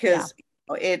movie, because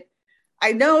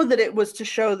I know that it was to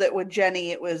show that with Jenny,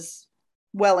 it was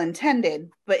well intended,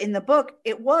 but in the book,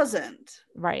 it wasn't.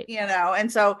 Right.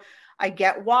 And so I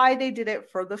get why they did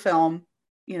it for the film.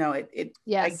 I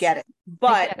get it.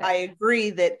 But I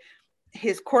agree that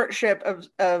his courtship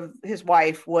of his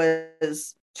wife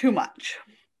was too much.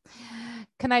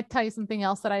 Can I tell you something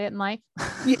else that I didn't like?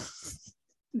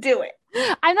 Do it.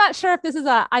 I'm not sure if this is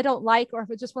I don't like, or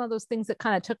if it's just one of those things that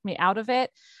kind of took me out of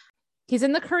it. He's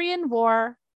in the Korean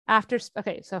War.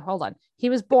 So hold on. He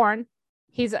was born.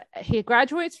 He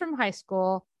graduates from high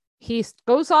school. He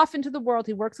goes off into the world.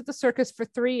 He works at the circus for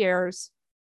 3 years.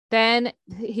 Then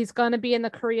he's going to be in the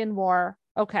Korean War.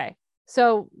 Okay.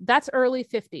 So that's early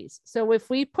 50s. So if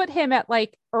we put him at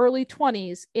like early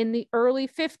 20s in the early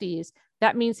 50s,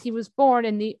 that means he was born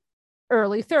in the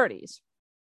early 30s,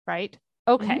 right?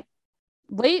 Okay.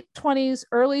 Mm-hmm. Late 20s,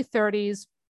 early 30s,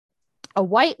 a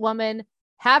white woman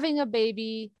having a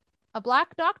baby. A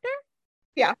black doctor?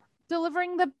 Yeah.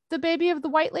 Delivering the baby of the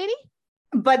white lady?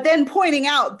 But then pointing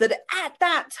out that at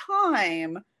that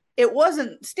time, it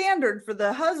wasn't standard for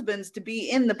the husbands to be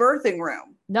in the birthing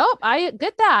room. Nope, I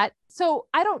get that. So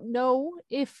I don't know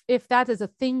if that is a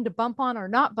thing to bump on or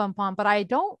not bump on, but I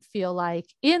don't feel like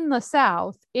in the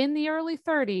South, in the early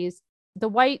 30s, the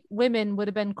white women would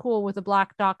have been cool with a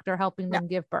black doctor helping them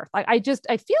give birth. Like I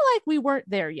feel like we weren't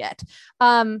there yet.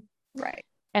 Right.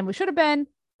 And we should have been.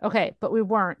 Okay, but we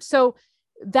weren't. So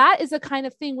that is the kind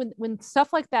of thing when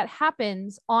stuff like that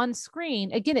happens on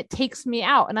screen, again, it takes me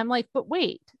out and I'm like, but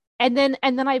wait. And then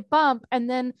I bump and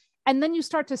then you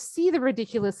start to see the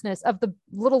ridiculousness of the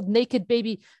little naked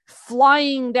baby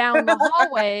flying down the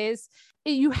hallways.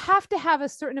 You have to have a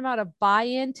certain amount of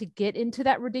buy-in to get into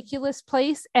that ridiculous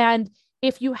place. And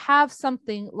if you have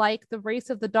something like The Race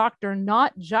of the Doctor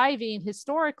not jiving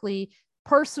historically,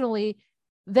 personally,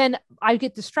 then I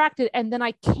get distracted and then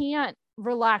I can't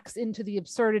relax into the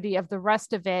absurdity of the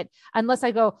rest of it unless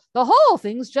I go, the whole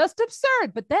thing's just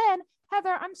absurd. But then,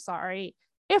 Heather, I'm sorry.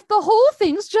 If the whole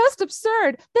thing's just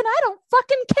absurd, then I don't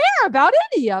fucking care about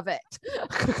any of it.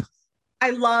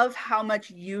 I love how much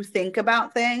you think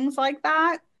about things like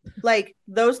that. Like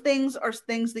those things are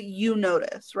things that you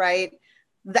notice, right?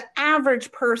 The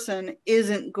average person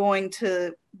isn't going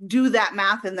to do that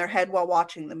math in their head while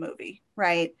watching the movie,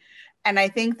 right? And I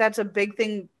think that's a big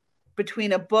thing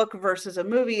between a book versus a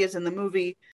movie, is in the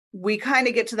movie, we kind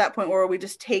of get to that point where we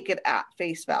just take it at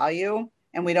face value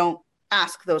and we don't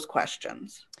ask those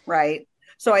questions, right?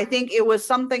 So I think it was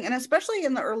something, and especially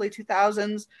in the early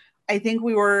 2000s, I think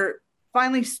we were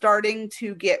finally starting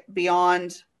to get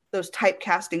beyond those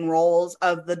typecasting roles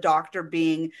of the doctor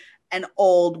being an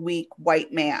old, weak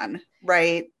white man,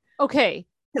 right? Okay.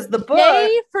 Because the book,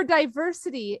 yay for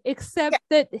diversity, except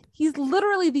that he's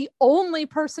literally the only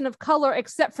person of color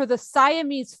except for the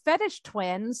Siamese fetish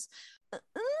twins.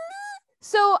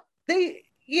 So I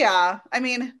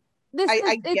mean,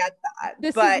 I get that.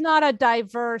 This is not a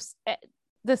diverse.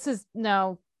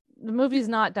 The movie's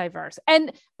not diverse.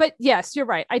 But yes, you're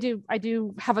right. I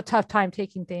do have a tough time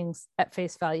taking things at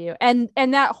face value, and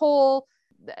that whole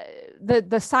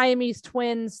the Siamese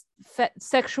twins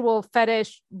sexual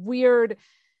fetish weird.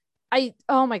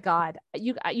 Oh my God,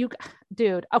 you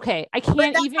dude. Okay. I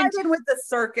can't even with the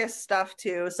circus stuff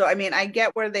too. So, I mean, I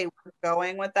get where they were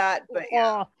going with that, but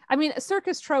yeah. I mean,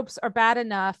 circus tropes are bad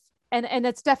enough. And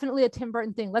it's definitely a Tim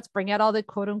Burton thing. Let's bring out all the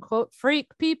quote unquote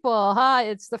freak people.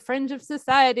 It's the fringe of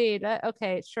society.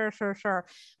 Okay. Sure.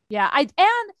 Yeah.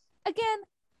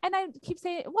 And I keep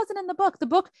saying it wasn't in the book. The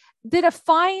book did a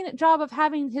fine job of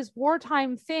having his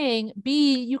wartime thing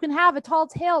be, you can have a tall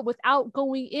tale without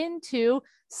going into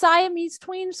Siamese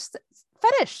twins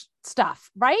fetish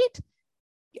stuff, right?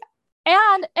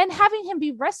 Yeah. And having him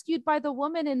be rescued by the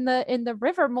woman in the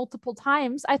river multiple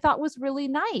times, I thought was really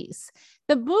nice.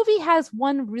 The movie has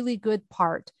one really good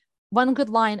part one good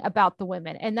line about the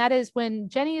women. And that is when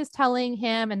Jenny is telling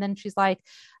him, and then she's like,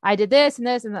 I did this and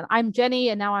this, and then I'm Jenny,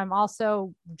 and now I'm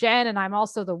also Jen, and I'm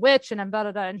also the witch, and I'm blah,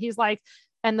 blah, blah. And he's like,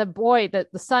 and the boy, the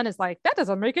son is like, that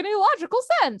doesn't make any logical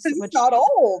sense. It's not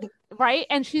old. Right.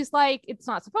 And she's like, it's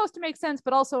not supposed to make sense.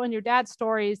 But also in your dad's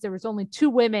stories, there was only 2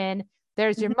 women.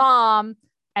 There's your mom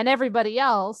and everybody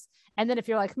else. And then if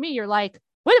you're like me, you're like,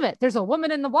 wait a minute, there's a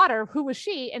woman in the water. Who was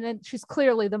she? And then she's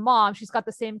clearly the mom. She's got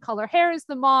the same color hair as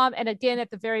the mom. And again,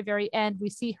 at the very, very end, we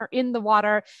see her in the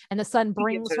water and the son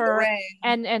brings her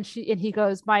and he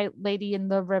goes, my lady in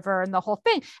the river, and the whole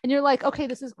thing. And you're like, okay,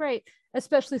 this is great.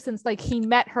 Especially since like he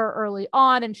met her early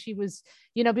on and she was,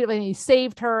 you know, and he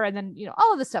saved her. And then, you know,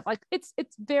 all of this stuff, like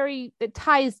it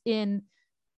ties in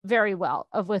very well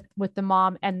with the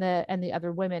mom and the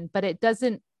other women, but it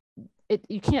doesn't,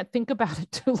 you can't think about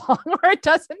it too long or it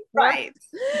doesn't work. Right.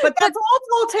 But that's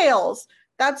all tall tales.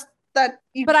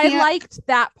 But I liked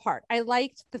that part. I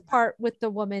liked the part with the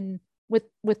woman with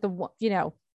the, you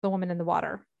know, the woman in the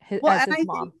water as his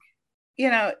mom. Think, you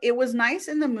know, it was nice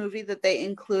in the movie that they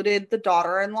included the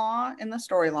daughter-in-law in the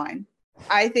storyline.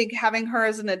 I think having her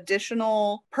as an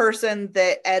additional person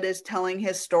that Ed is telling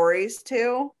his stories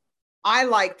to, I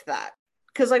liked that.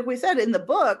 Because like we said, in the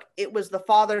book, it was the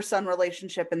father-son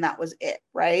relationship and that was it,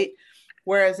 right?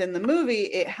 Whereas in the movie,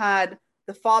 it had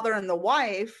the father and the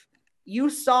wife. You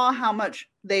saw how much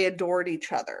they adored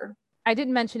each other. I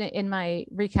didn't mention it in my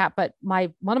recap, but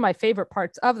one of my favorite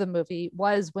parts of the movie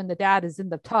was when the dad is in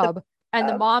the tub and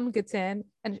the mom gets in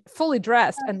and fully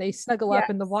dressed and they snuggle up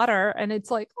in the water and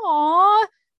it's like, aw.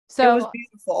 So it was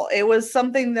beautiful. It was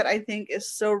something that I think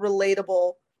is so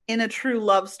relatable in a true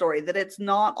love story, that it's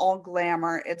not all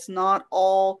glamour. It's not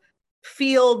all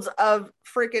fields of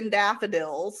freaking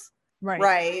daffodils.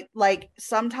 Right. Like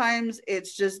sometimes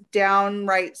it's just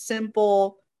downright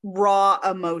simple, raw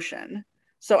emotion.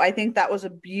 So I think that was a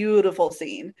beautiful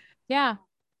scene. Yeah.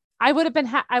 I would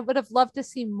have loved to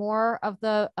see more of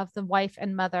the wife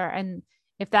and mother. And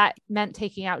if that meant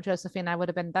taking out Josephine, I would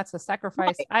have been, that's a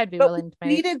sacrifice I'd be willing to make.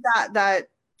 Needed that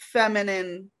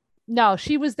feminine. No,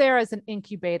 she was there as an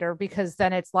incubator because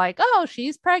then it's like, oh,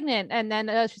 she's pregnant and then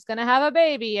she's going to have a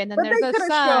baby and then there's a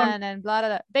son and blah, blah,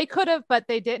 blah. They could have, but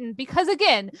they didn't because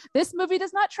again, this movie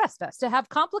does not trust us to have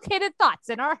complicated thoughts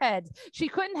in our heads. She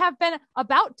couldn't have been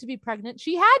about to be pregnant.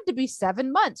 She had to be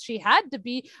 7 months. She had to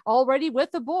be already with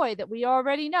a boy that we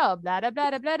already know. Blah, blah, blah,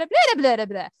 blah, blah, blah, blah, blah,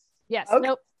 blah. Yes. Okay.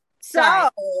 Nope. Sorry.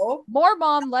 So more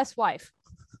mom, less wife.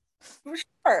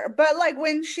 Sure, but like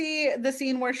when the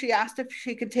scene where she asked if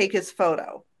she could take his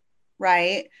photo,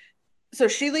 right? So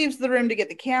she leaves the room to get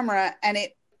the camera and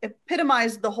it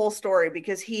epitomized the whole story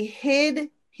because he hid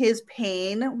his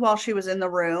pain while she was in the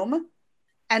room.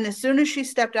 And as soon as she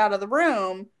stepped out of the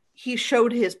room, he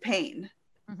showed his pain.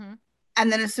 Mm-hmm.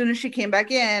 And then as soon as she came back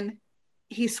in,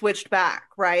 he switched back,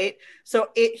 right? So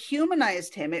it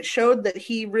humanized him. It showed that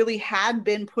he really had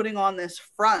been putting on this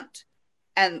front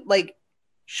and like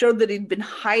showed that he'd been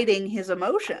hiding his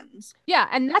emotions. Yeah,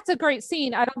 and that's a great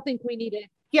scene. I don't think we needed.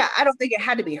 Yeah, I don't think it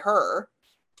had to be her.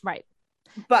 Right.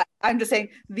 But I'm just saying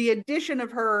the addition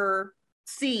of her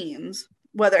scenes,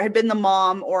 whether it had been the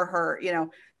mom or her, you know,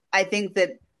 I think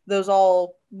that those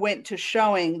all went to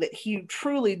showing that he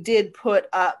truly did put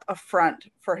up a front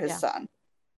for his son,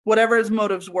 whatever his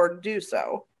motives were to do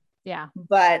so. Yeah.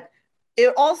 But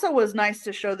it also was nice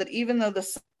to show that even though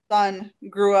the son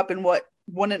grew up in what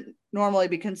wouldn't normally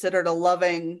be considered a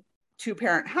loving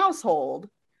 2-parent household,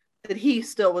 that he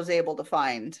still was able to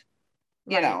find,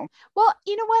 you know. Well,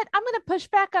 you know what? I'm going to push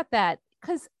back at that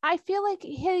because I feel like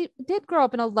he did grow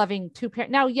up in a loving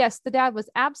 2-parent. Now, yes, the dad was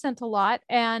absent a lot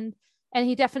and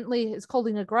he definitely is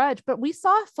holding a grudge, but we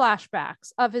saw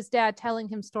flashbacks of his dad telling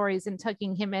him stories and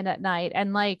tucking him in at night.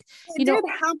 And like, it did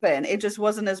happen. It just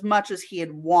wasn't as much as he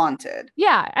had wanted.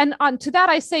 Yeah. And on to that,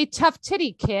 I say tough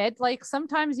titty kid. Like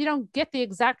sometimes you don't get the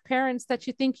exact parents that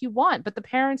you think you want, but the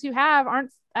parents you have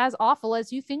aren't as awful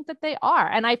as you think that they are.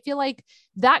 And I feel like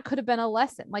that could have been a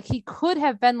lesson. Like he could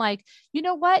have been like, you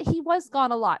know what? He was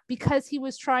gone a lot because he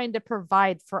was trying to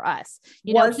provide for us.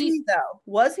 Was he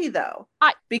though?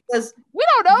 Because we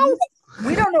don't know.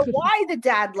 We don't know why the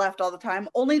dad left all the time.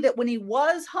 Only that when he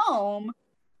was home,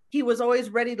 he was always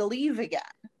ready to leave again.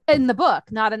 In the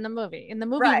book, not in the movie. In the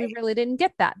movie, we really didn't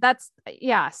get that.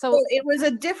 So it was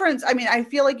a difference. I mean, I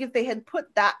feel like if they had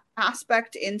put that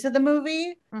aspect into the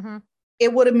movie,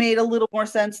 it would have made a little more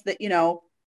sense that, you know,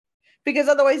 because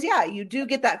otherwise, you do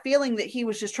get that feeling that he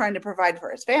was just trying to provide for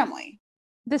his family.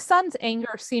 The son's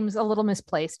anger seems a little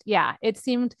misplaced. Yeah, it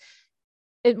seemed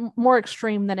more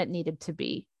extreme than it needed to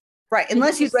be. Right,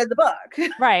 unless you've read the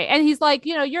book. Right, and he's like,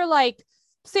 you know, you're like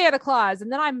Santa Claus.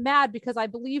 And then I'm mad because I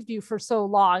believed you for so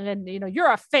long. And,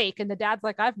 you're a fake. And the dad's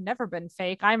like, I've never been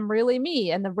fake. I'm really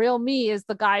me. And the real me is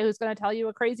the guy who's going to tell you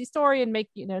a crazy story and make,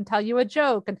 tell you a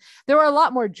joke. And there were a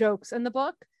lot more jokes in the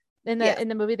book. In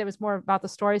the movie, there was more about the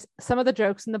stories. Some of the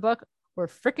jokes in the book were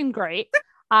freaking great.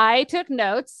 I took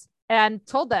notes and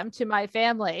told them to my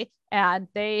family, and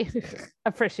they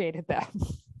appreciated them.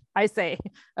 I say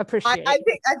appreciate. I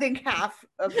think half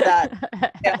of that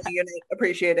family unit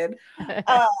appreciated.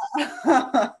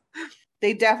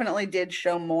 They definitely did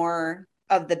show more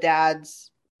of the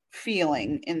dad's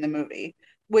feeling in the movie,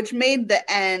 which made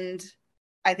the end,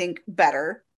 I think,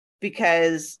 better,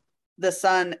 because the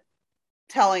son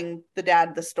telling the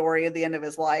dad the story of the end of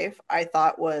his life, I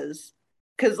thought was,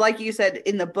 because like you said,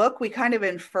 in the book, we kind of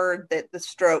inferred that the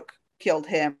stroke killed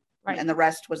him. Right. And the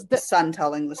rest was the son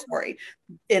telling the story.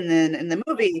 And then in the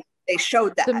movie, they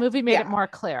showed that. The movie made it more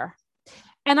clear.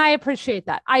 And I appreciate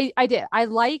that. I did. I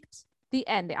liked the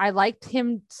ending. I liked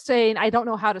him saying, I don't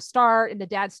know how to start. And the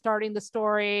dad starting the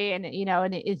story and,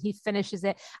 and he finishes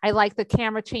it. I like the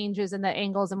camera changes and the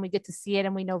angles, and we get to see it.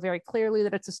 And we know very clearly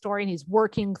that it's a story, and he's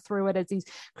working through it as he's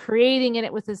creating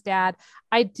it with his dad.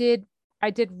 I did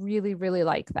really, really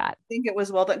like that. I think it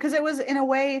was well done, because it was, in a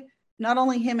way, not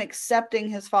only him accepting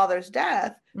his father's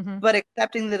death, but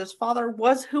accepting that his father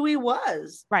was who he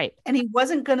was. Right. And he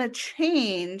wasn't going to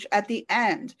change at the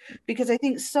end, because I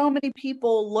think so many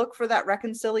people look for that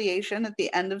reconciliation at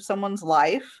the end of someone's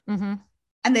life, and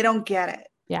they don't get it.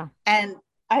 Yeah. And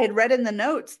I had read in the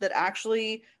notes that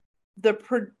actually the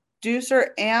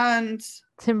producer and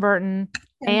Tim Burton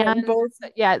and both,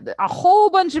 a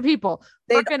whole bunch of people,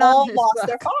 they'd all lost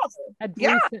their father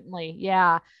recently.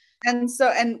 Yeah. And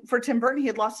for Tim Burton, he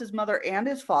had lost his mother and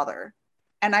his father.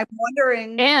 And I'm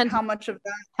wondering how much of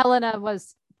that. Helena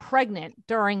was pregnant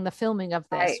during the filming of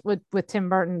this with Tim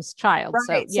Burton's child.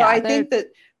 Right. So I think that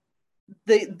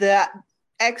the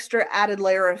extra added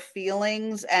layer of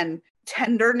feelings and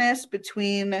tenderness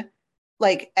between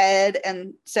like Ed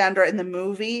and Sandra in the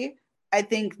movie, I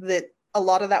think that a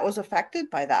lot of that was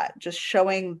affected by that, just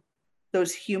showing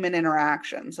those human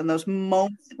interactions and those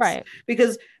moments. Right.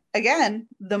 Because again,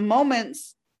 the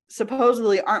moments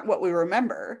supposedly aren't what we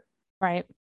remember. Right.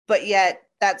 But yet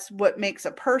that's what makes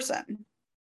a person.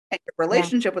 And your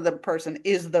relationship with a person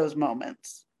is those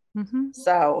moments.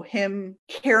 So him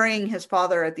carrying his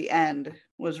father at the end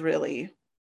was really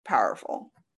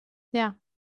powerful. Yeah,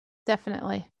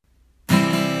 definitely.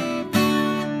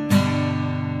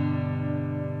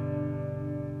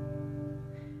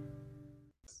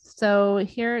 So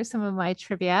here are some of my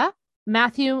trivia.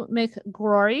 Matthew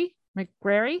McGrory,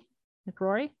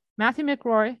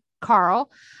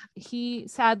 Carl, he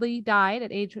sadly died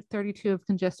at age 32 of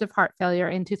congestive heart failure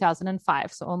in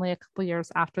 2005. So only a couple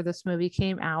years after this movie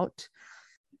came out.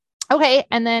 Okay.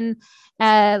 And then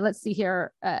let's see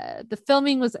here. The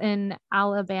filming was in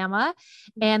Alabama,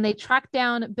 and they tracked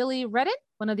down Billy Redden,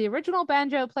 one of the original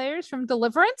banjo players from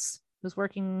Deliverance, who was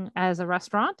working as a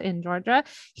restaurant in Georgia.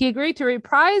 He agreed to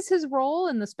reprise his role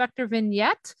in the Spectre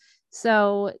vignette.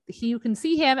 So you can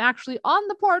see him actually on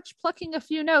the porch plucking a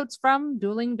few notes from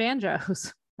Dueling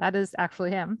Banjos. That is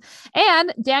actually him.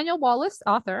 And Daniel Wallace,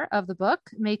 author of the book,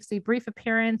 makes a brief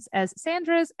appearance as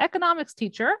Sandra's economics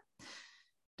teacher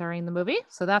during the movie.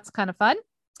 So that's kind of fun.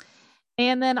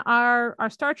 And then our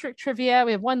Star Trek trivia,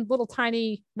 we have one little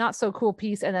tiny, not so cool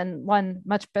piece, and then one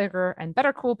much bigger and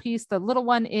better cool piece. The little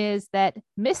one is that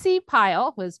Missy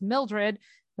Pyle was Mildred,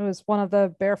 who was one of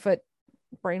the barefoot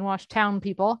brainwashed town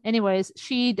people. Anyways,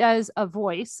 she does a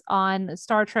voice on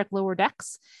Star Trek Lower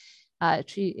Decks.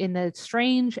 She in the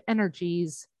Strange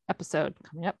Energies episode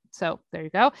coming up. So there you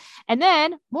go. And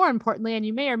then more importantly, and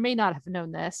you may or may not have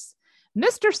known this,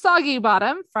 Mr. Soggy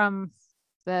Bottom from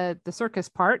the circus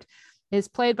part is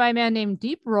played by a man named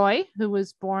Deep Roy, who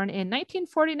was born in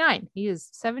 1949. He is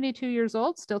 72 years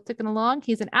old, still ticking along.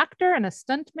 He's an actor and a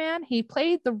stuntman. He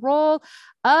played the role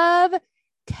of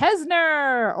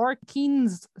Kesner or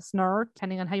Keensner,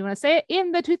 depending on how you want to say it,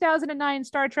 in the 2009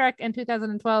 Star Trek and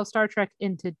 2012 Star Trek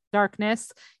Into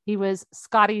Darkness. He was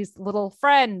Scotty's little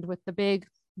friend with the big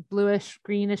bluish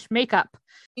greenish makeup.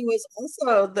 He was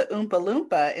also the Oompa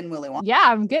Loompa in Willy Wonka. Yeah,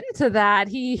 I'm getting to that.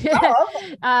 He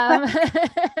again.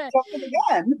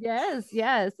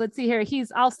 Yes. Let's see here.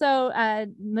 He's also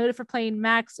noted for playing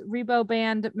Max Rebo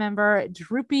Band member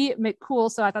Droopy McCool.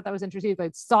 So I thought that was interesting,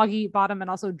 like Soggy Bottom and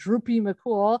also Droopy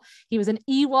McCool. He was an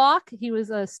Ewok. He was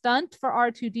a stunt for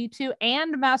R2D2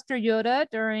 and Master Yoda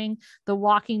during the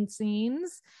walking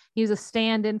scenes. He's a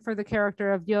stand-in for the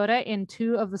character of Yoda in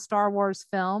 2 of the Star Wars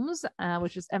films,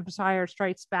 which is Empire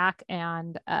Strikes Back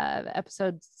and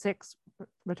Episode 6,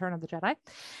 Return of the Jedi.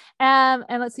 And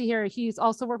let's see here. He's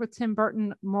also worked with Tim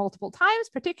Burton multiple times,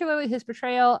 particularly his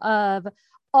portrayal of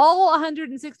all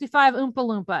 165 Oompa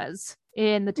Loompas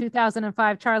in the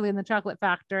 2005 Charlie and the Chocolate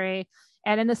Factory.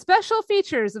 And in the special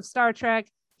features of Star Trek,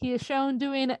 he is shown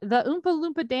doing the Oompa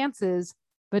Loompa dances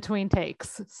between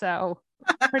takes. So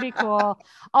pretty cool.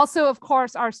 Also, of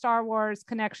course, our Star Wars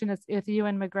connection is with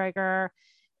Ewan McGregor.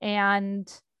 And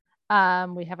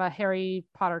we have a Harry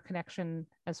Potter connection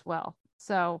as well.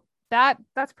 So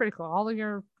that's pretty cool. All of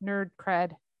your nerd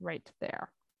cred right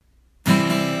there.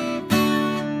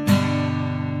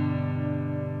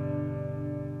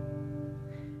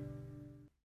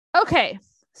 Okay,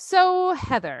 so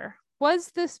Heather,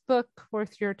 was this book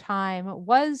worth your time?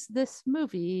 Was this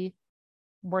movie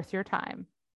worth your time?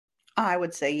 I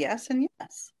would say yes and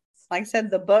yes. Like I said,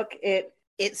 the book, it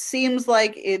seems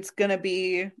like it's going to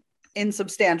be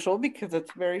insubstantial because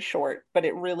it's very short, but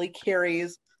it really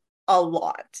carries a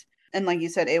lot. And like you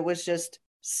said, it was just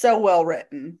so well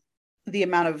written. The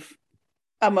amount of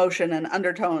emotion and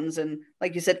undertones and,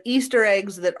 like you said, Easter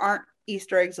eggs that aren't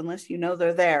Easter eggs unless you know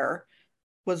they're there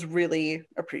was really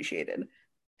appreciated.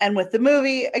 And with the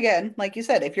movie, again, like you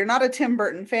said, if you're not a Tim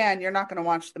Burton fan, you're not going to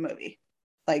watch the movie.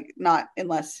 Like, not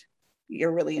unless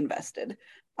you're really invested.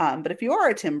 But if you are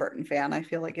a Tim Burton fan, I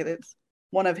feel like it is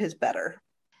one of his better.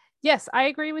 Yes, I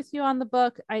agree with you on the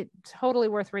book. Totally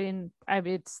worth reading.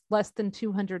 It's less than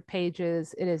 200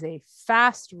 pages. It is a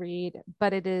fast read,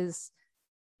 but it is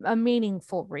a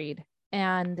meaningful read.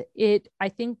 And it, I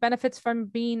think, benefits from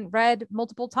being read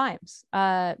multiple times.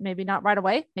 Maybe not right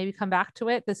away, maybe come back to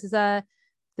it. This is a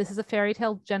fairy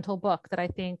tale gentle book that I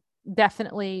think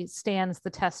definitely stands the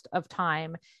test of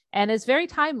time and is very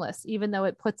timeless, even though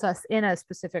it puts us in a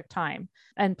specific time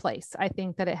and place. I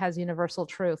think that it has universal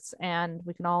truths, and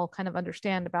we can all kind of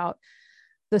understand about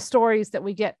the stories that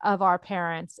we get of our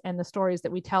parents and the stories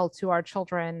that we tell to our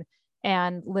children,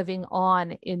 and living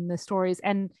on in the stories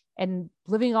and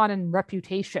living on in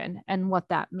reputation and what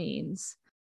that means.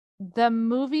 The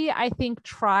movie, I think,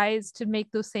 tries to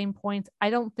make those same points.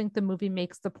 I don't think the movie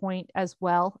makes the point as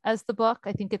well as the book.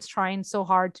 I think it's trying so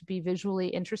hard to be visually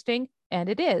interesting, and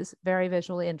it is very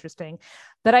visually interesting,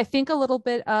 that I think a little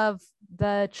bit of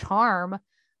the charm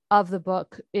of the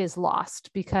book is lost,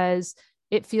 because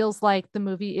it feels like the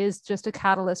movie is just a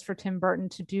catalyst for Tim Burton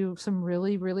to do some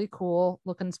really, really cool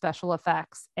looking special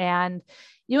effects. And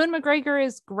Ewan McGregor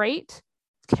is great.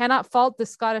 Cannot fault the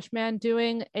Scottish man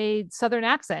doing a Southern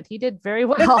accent. He did very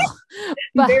well.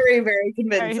 Very, very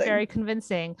convincing. Very, very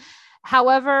convincing.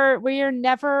 However, we are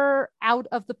never out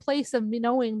of the place of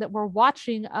knowing that we're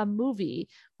watching a movie.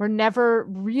 We're never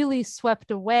really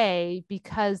swept away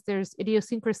because there's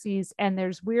idiosyncrasies and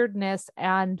there's weirdness,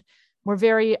 and we're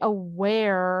very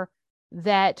aware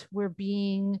that we're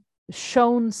being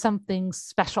shown something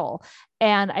special.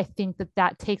 And I think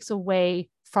that takes away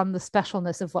from the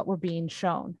specialness of what we're being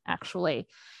shown. Actually,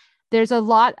 there's a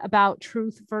lot about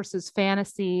truth versus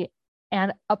fantasy,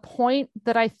 and a point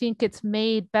that I think it's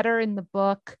made better in the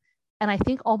book, and I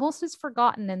think almost is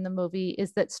forgotten in the movie,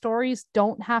 is that stories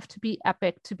don't have to be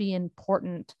epic to be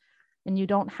important, and you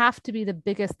don't have to be the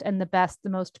biggest and the best, the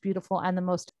most beautiful and the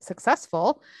most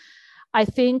successful. I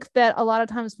think that a lot of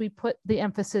times we put the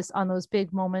emphasis on those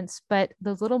big moments, but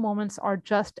those little moments are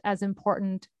just as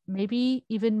important, maybe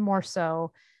even more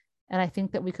so. And I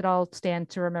think that we could all stand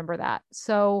to remember that.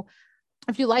 So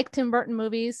if you like Tim Burton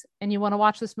movies and you want to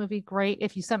watch this movie, great.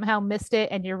 If you somehow missed it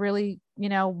and you really,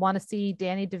 want to see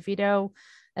Danny DeVito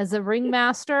as a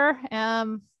ringmaster,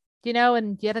 and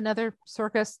yet another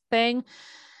circus thing,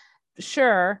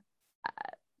 sure.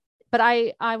 But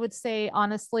I would say,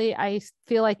 honestly, I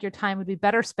feel like your time would be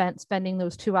better spent spending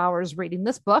those 2 hours reading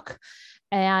this book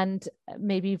and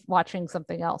maybe watching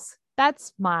something else.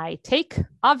 That's my take.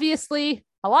 Obviously,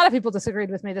 a lot of people disagreed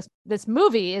with me. This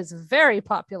movie is very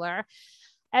popular,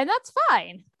 and that's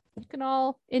fine. You can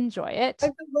all enjoy it.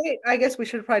 Wait, I guess we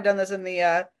should have probably done this in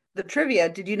the trivia.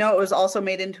 Did you know it was also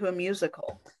made into a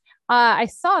musical? I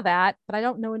saw that, but I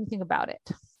don't know anything about it.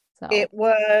 So it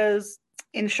was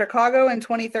in Chicago in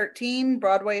 2013,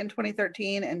 Broadway in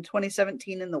 2013, and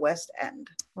 2017 in the West End.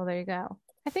 Well, there you go.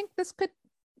 I think this could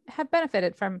have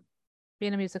benefited from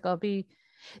being a musical.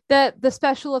 The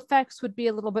special effects would be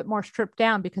a little bit more stripped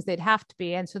down because they'd have to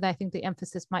be. And so I think the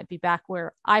emphasis might be back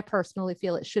where I personally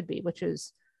feel it should be, which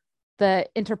is the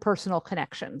interpersonal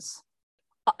connections.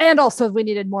 And also we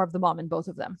needed more of the mom in both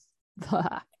of them.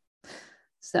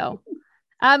 So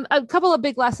a couple of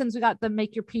big lessons. We got the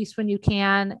make your peace when you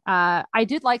can. I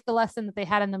did like the lesson that they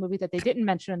had in the movie that they didn't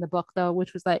mention in the book, though,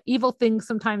 which was that evil things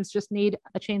sometimes just need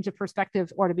a change of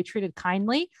perspective or to be treated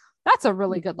kindly. That's a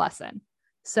really good lesson.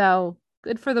 So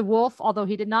good for the wolf, although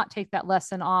he did not take that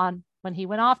lesson on when he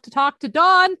went off to talk to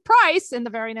Dawn Price in the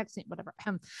very next scene, whatever.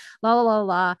 La la la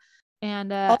la.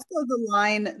 And also the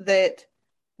line that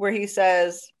where he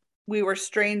says, "We were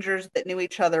strangers that knew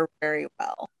each other very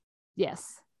well."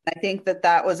 Yes. I think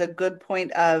that was a good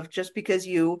point of just because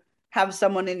you have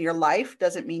someone in your life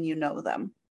doesn't mean you know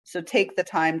them. So take the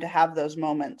time to have those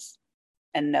moments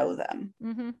and know them.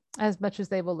 Mm-hmm. As much as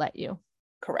they will let you.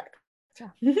 Correct.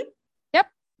 Yeah. Yep.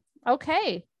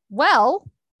 Okay. Well,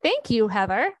 thank you,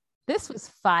 Heather. This was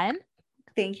fun.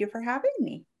 Thank you for having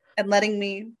me and letting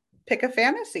me pick a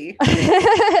fantasy.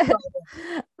 I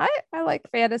like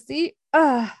fantasy.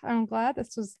 I'm glad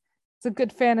it's a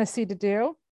good fantasy to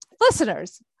do.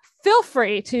 Listeners, feel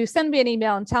free to send me an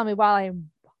email and tell me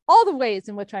all the ways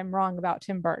in which I'm wrong about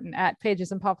Tim Burton at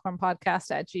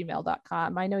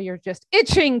pagesandpopcornpodcast@gmail.com. I know you're just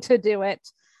itching to do it.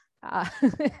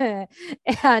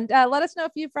 And let us know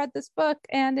if you've read this book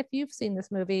and if you've seen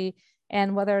this movie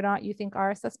and whether or not you think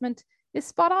our assessment is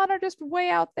spot on or just way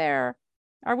out there.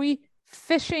 Are we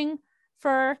fishing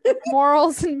for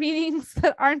morals and meanings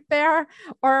that aren't there?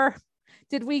 Or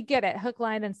did we get it? Hook,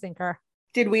 line, and sinker.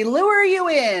 Did we lure you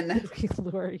in? Did we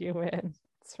lure you in?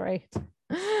 That's right.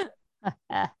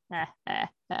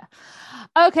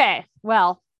 Okay,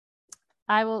 well,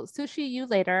 I will sushi you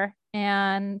later.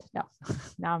 And no,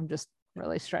 now I'm just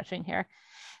really stretching here.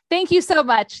 Thank you so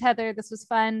much, Heather. This was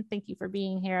fun. Thank you for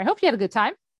being here. I hope you had a good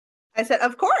time. I said,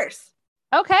 of course.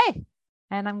 Okay.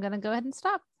 And I'm going to go ahead and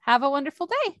stop. Have a wonderful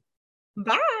day.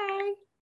 Bye.